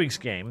 So this week's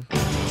game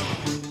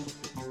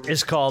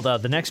is called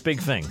The Next Big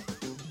Thing.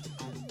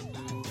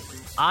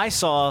 I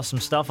saw some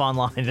stuff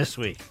online this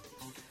week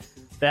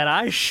that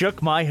I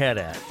shook my head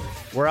at,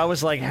 where I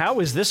was like, how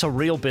is this a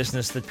real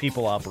business that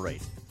people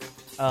operate?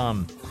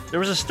 There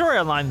was a story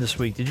online this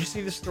week. Did you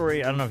see this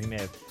story? I don't know if you may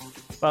have.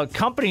 About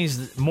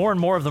companies, more and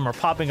more of them are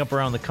popping up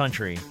around the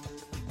country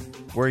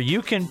where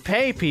you can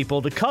pay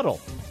people to cuddle.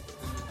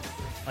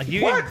 Like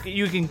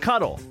you can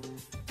cuddle.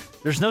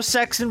 There's no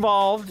sex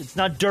involved. It's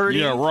not dirty.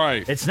 Yeah,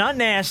 right. It's not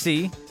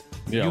nasty.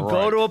 Yeah, you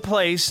go to a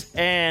place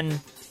and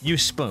you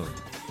spoon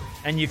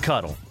and you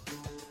cuddle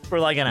for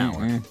like an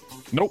hour.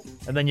 Mm-hmm. Nope.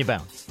 And then you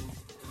bounce.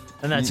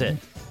 And that's it.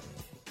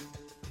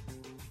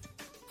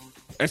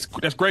 That's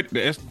great.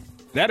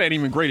 That ain't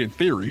even great in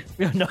theory.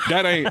 No.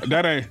 That ain't.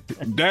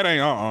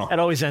 It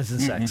always ends in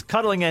sex.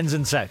 Cuddling ends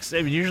in sex.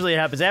 Usually it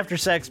happens after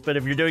sex, but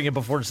if you're doing it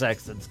before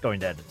sex, then it's going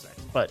to end in sex.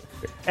 But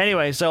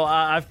anyway, so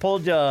I've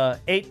pulled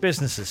 8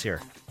 businesses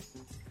here.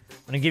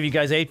 going to give you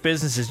guys 8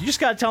 businesses. You just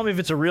got to tell me if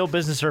it's a real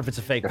business or if it's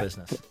a fake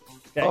business.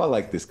 Okay? Oh, I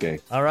like this game.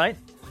 All right.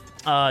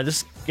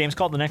 This game's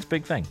called The Next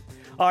Big Thing.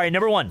 All right,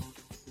 number 1.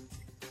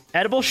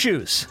 Edible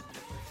shoes.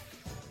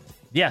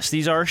 Yes,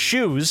 these are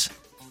shoes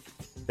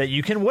that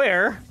you can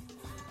wear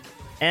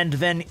and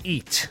then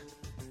eat.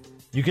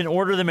 You can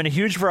order them in a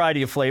huge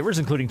variety of flavors,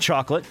 including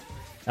chocolate.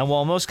 And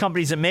while most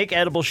companies that make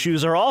edible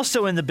shoes are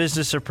also in the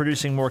business of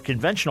producing more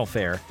conventional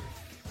fare,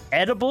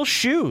 edible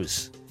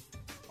shoes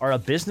are a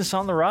business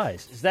on the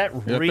rise. Is that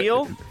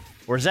real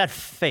or is that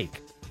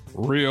fake?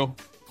 Real.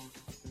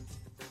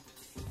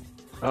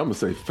 I'm going to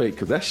say fake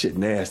because that shit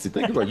nasty.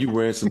 Think about you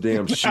wearing some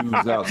damn shoes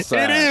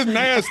outside. It is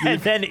nasty.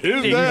 And then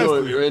eating.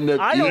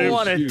 I don't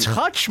want to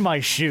touch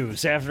my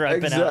shoes after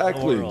I've been out in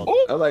the world.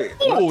 I like,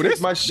 when I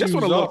take my shoes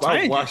off,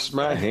 I wash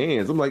my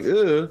hands. I'm like,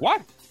 ugh.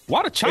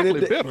 Why the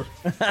chocolate bitter?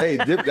 Hey,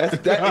 and if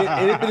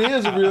it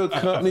is a real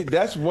company,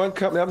 that's one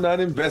company I'm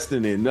not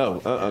investing in. No,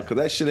 because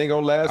that shit ain't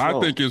gonna last long. I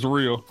think it's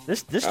real.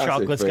 This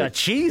chocolate's got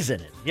cheese in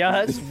it. Yeah,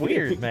 that's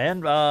weird, man.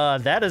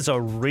 That is a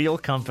real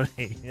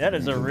company. That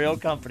is a real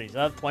company. So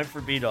that's a point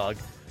for B-Dog.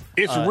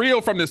 It's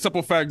real from the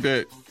simple fact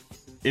that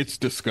it's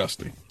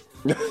disgusting.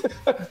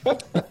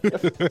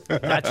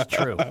 That's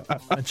true.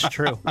 That's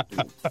true.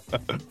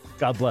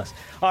 God bless.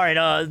 All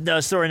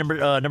right, story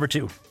number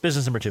 2.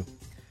 Business number 2.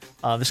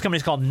 This company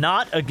is called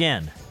Knot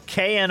Again.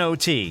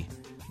 K-N-O-T.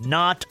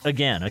 Knot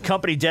Again. A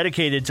company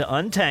dedicated to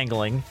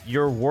untangling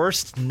your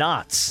worst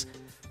knots.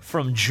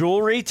 From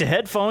jewelry to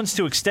headphones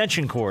to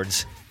extension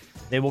cords.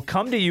 They will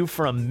come to you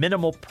for a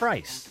minimal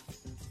price.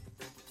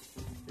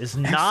 Is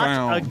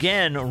Knot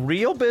Again a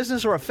real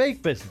business or a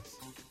fake business?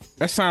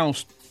 That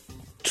sounds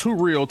too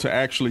real to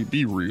actually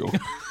be real.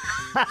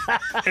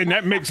 And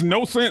that makes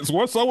no sense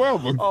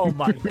whatsoever. Oh,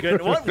 my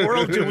goodness. What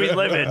world do we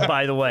live in,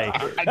 by the way?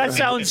 That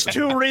sounds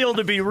too real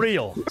to be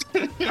real.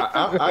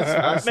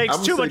 Makes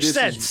too much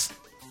sense.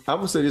 I'm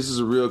going to say this is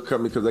a real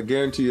company because I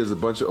guarantee there's a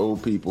bunch of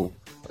old people,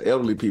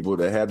 elderly people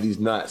that have these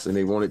knots and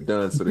they want it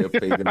done, so they'll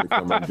pay them to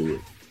come and do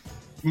it.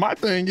 My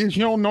thing is,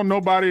 you don't know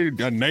nobody,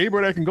 a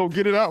neighbor that can go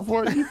get it out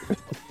for you?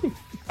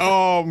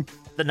 The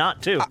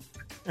knot, too.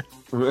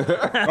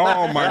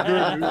 Oh my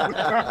goodness.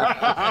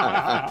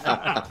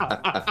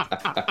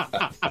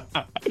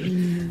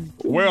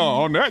 Well,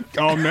 on that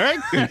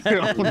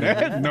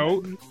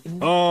note,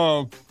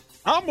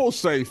 I'm gonna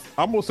say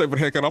for the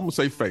heck of it, I'm gonna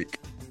say fake.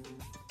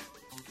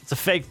 It's a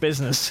fake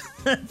business.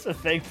 It's a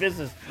fake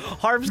business.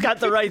 Harv's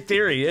got the right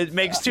theory. It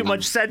makes too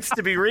much sense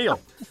to be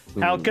real.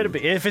 How could it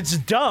be? If it's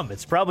dumb,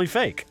 it's probably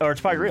fake, or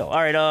it's probably real. All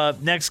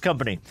right, next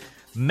company,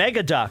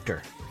 Mega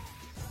Doctor.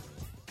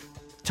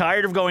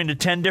 Tired of going to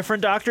 10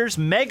 different doctors?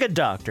 Mega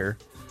Doctor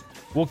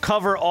will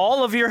cover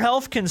all of your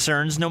health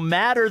concerns no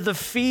matter the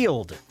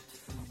field.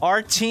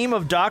 Our team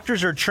of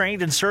doctors are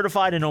trained and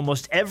certified in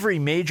almost every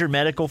major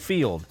medical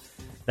field.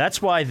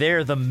 That's why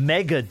they're the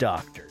Mega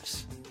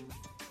Doctors.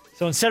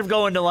 So instead of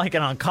going to like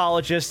an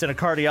oncologist and a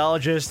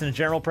cardiologist and a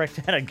general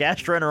practitioner and a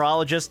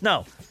gastroenterologist,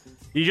 no.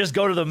 You just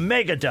go to the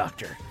Mega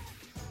Doctor.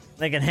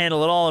 They can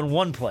handle it all in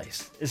one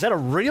place. Is that a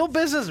real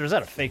business or is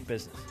that a fake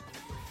business?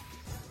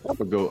 I'm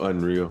going to go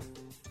unreal.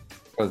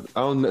 I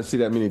don't see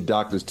that many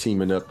doctors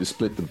teaming up to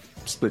split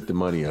the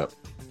money up.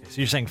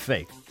 So you're saying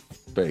fake?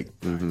 Fake.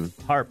 Mm-hmm.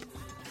 Harp.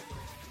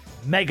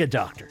 Mega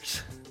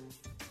Doctors.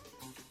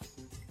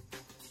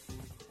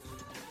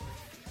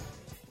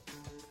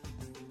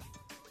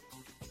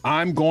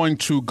 I'm going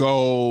to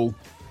go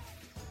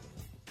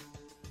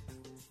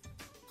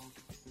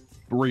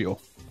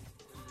real.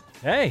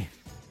 Hey,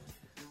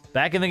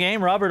 back in the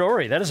game, Robert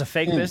Ory. That is a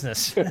fake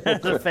business.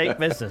 That's a fake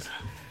business.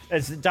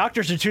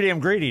 Doctors are too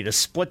damn greedy to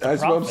split the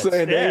profits. That's what I'm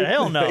saying. Yeah,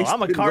 hell no.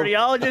 I'm a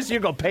cardiologist. You're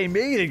going to pay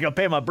me. You're going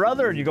to pay my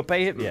brother. And you're going to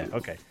pay him. Yeah,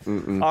 okay.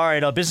 All right,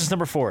 business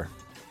number 4.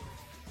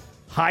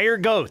 Hire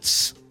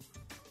goats.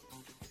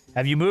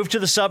 Have you moved to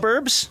the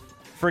suburbs?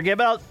 Forget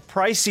about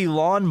pricey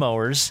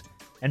lawnmowers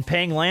and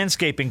paying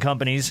landscaping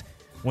companies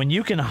when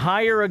you can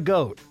hire a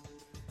goat.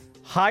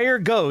 Hire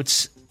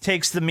goats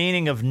takes the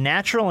meaning of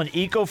natural and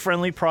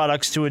eco-friendly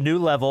products to a new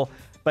level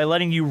by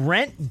letting you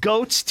rent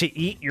goats to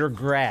eat your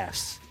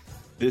grass.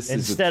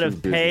 Instead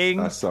of paying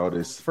I saw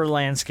this. for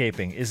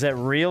landscaping. Is that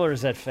real or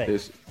is that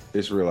fake?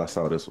 It's real. I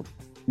saw this one.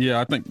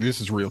 Yeah, I think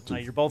this is real too.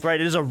 You're both right.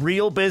 It is a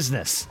real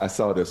business. I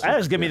saw this one. That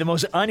is giving me the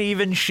most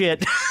uneven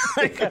shit.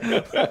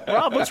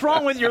 Rob, what's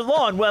wrong with your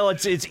lawn? Well,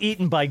 it's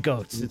eaten by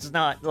goats. It's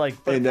not like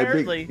and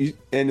apparently.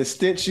 And the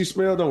stench you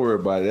smell, don't worry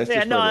about it.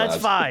 That's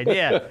fine.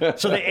 Yeah.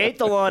 So they ate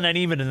the lawn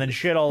uneven and then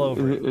shit all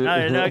over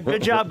it.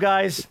 Good job,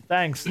 guys.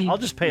 Thanks. I'll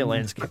just pay a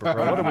landscaper,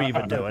 bro. What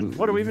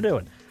are we even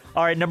doing?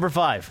 All right, number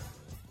 5.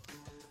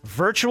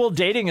 Virtual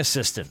dating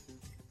assistant.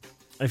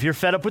 If you're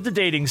fed up with the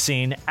dating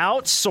scene,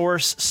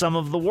 outsource some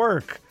of the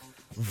work.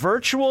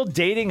 Virtual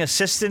Dating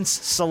Assistants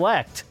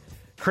Select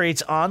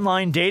creates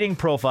online dating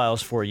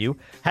profiles for you,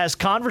 has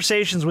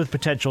conversations with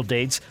potential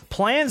dates,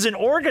 plans and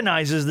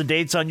organizes the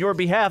dates on your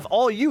behalf.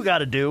 All you got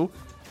to do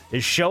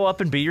is show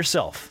up and be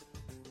yourself.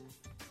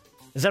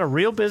 Is that a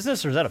real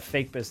business or is that a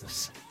fake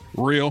business?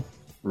 Real.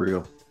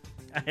 Real.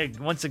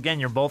 Once again,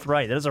 you're both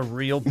right. That is a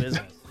real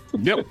business.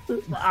 Yep.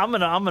 I'm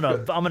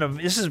gonna.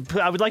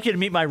 I would like you to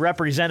meet my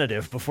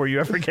representative before you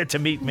ever get to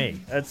meet me.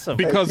 That's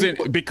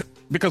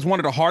because one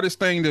of the hardest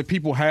things that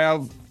people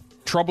have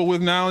trouble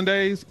with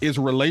nowadays is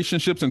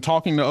relationships and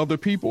talking to other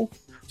people.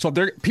 So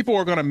people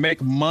are going to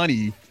make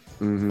money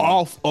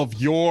off of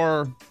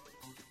your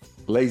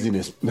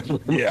laziness.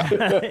 Yeah.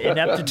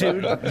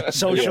 Ineptitude,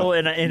 social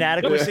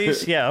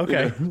inadequacies. Yeah.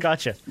 Okay.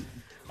 Gotcha.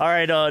 All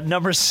right.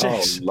 Number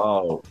 6.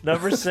 Oh, no.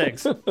 Number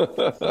 6.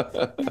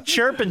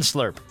 Chirp and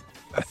Slurp.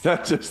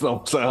 That just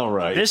don't sound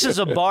right. This is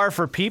a bar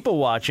for people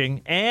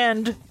watching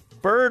and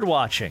bird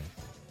watching.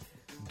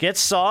 Get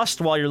sauced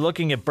while you're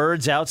looking at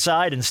birds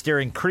outside and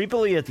staring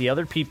creepily at the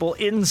other people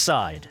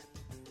inside.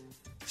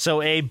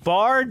 So a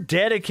bar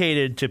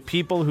dedicated to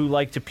people who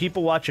like to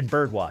people watch and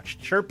bird watch.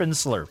 Chirp and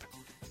Slurp.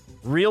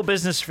 Real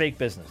business, fake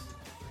business.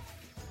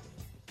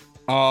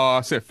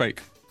 I said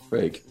fake.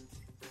 Fake.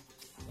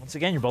 Once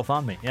again, you're both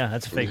on me. Yeah,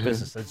 that's a fake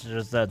business. That's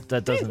just that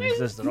doesn't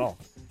exist at all.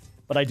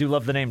 But I do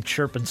love the name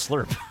Chirp and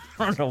Slurp.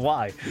 I don't know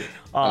why.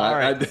 All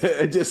right.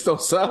 It just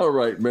don't sound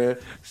right, man. It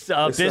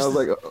sounds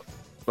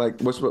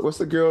like what's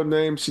the girl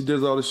name? She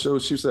does all the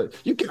shows. She said,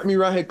 "You got me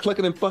right here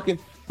clicking and fucking."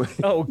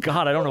 Oh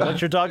God, I don't know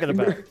what you're talking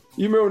about.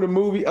 You remember the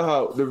movie?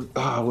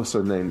 What's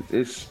her name?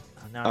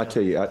 I'll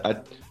tell you.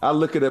 I'll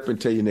look it up and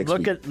tell you next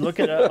week. Look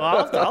it up.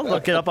 I'll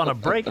look it up on a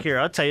break here.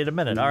 I'll tell you in a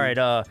minute. All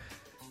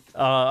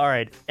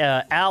right.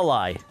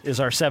 Ally is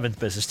our 7th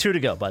business. 2 to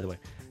go, by the way.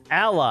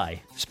 Ally,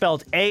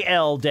 spelled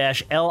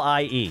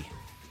AL-LIE.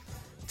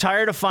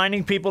 Tired of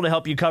finding people to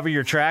help you cover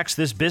your tracks?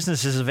 This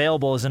business is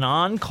available as an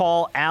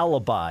on-call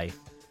alibi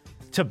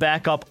to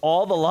back up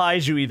all the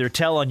lies you either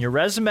tell on your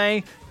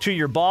resume, to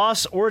your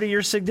boss, or to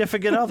your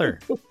significant other.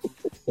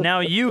 Now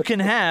you can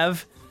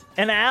have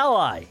an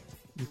ally.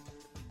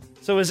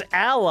 So is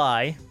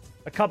Ally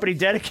a company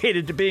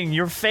dedicated to being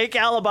your fake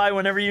alibi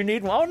whenever you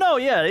need one? Oh, no,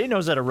 yeah, he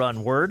knows how to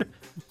run Word.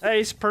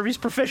 He's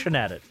proficient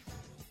at it.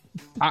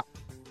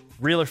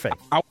 Real or fake?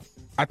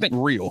 I think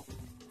real.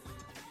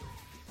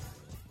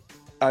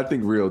 I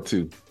think real,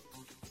 too.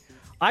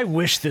 I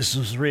wish this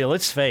was real.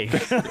 It's fake.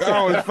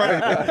 Oh, it's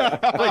fake.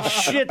 But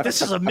shit,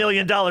 this is $1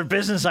 million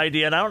business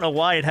idea, and I don't know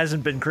why it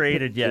hasn't been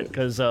created yet,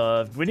 because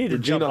we need to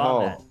jump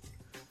on that.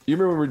 You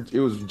remember it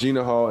was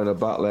Regina Hall and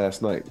About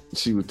Last Night.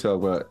 She would tell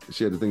about,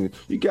 she had the thing,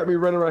 you got me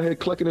running around here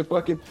clucking and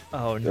fucking.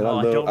 Oh, no,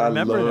 I don't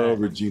remember that. I love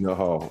Regina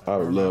Hall. I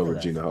love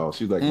Regina Hall.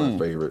 She's like my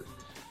favorite.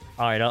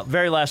 All right,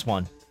 very last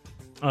one.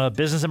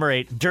 Business number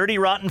 8, Dirty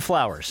Rotten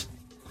Flowers.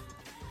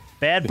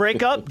 Bad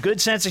breakup,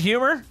 good sense of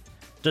humor,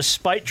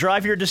 despite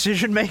drive your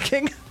decision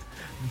making.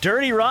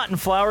 Dirty Rotten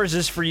Flowers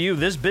is for you.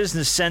 This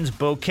business sends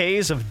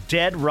bouquets of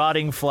dead,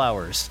 rotting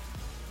flowers.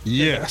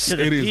 Yes, to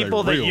the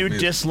people that you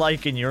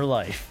dislike in your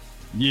life.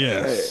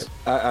 Yes.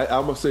 I'm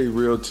going to say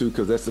real, too,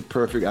 because that's the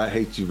perfect I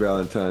hate you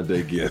Valentine's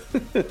Day gift.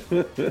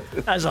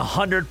 That's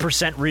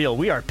 100% real.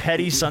 We are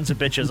petty sons of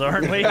bitches,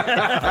 aren't we?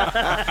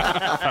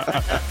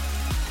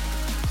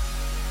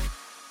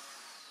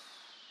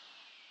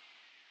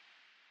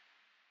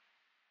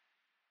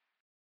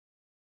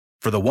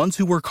 For the ones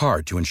who work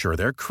hard to ensure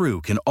their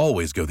crew can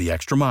always go the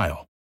extra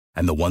mile,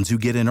 and the ones who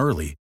get in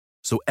early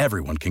so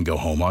everyone can go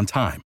home on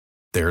time,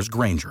 there's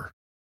Grainger,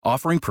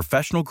 offering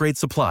professional-grade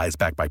supplies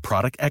backed by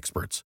product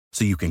experts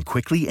so you can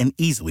quickly and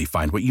easily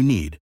find what you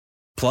need.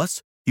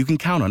 Plus, you can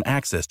count on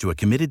access to a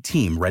committed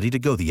team ready to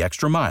go the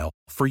extra mile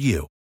for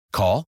you.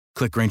 Call,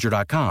 click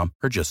Grainger.com,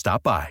 or just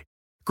stop by.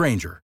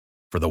 Grainger,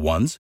 for the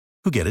ones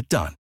who get it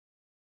done.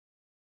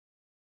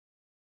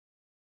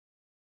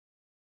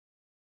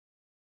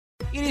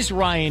 It is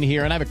Ryan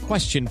here, and I have a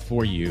question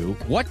for you.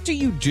 What do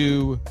you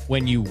do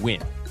when you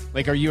win?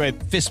 Like, are you a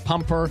fist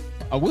pumper,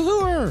 a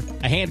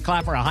woohooer, a hand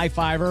clapper, a high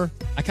fiver?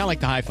 I kind of like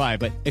the high five,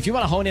 but if you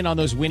want to hone in on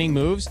those winning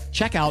moves,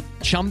 check out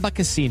Chumba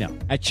Casino.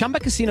 At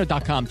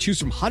ChumbaCasino.com, choose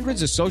from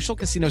hundreds of social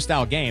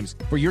casino-style games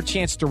for your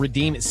chance to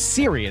redeem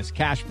serious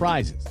cash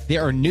prizes.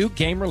 There are new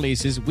game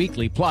releases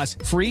weekly, plus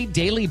free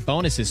daily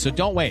bonuses. So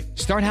don't wait.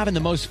 Start having the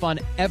most fun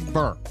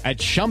ever at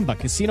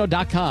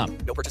ChumbaCasino.com.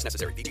 No purchase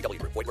necessary. VGW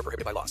Group. Void where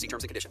prohibited by law. See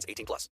terms and conditions. 18+.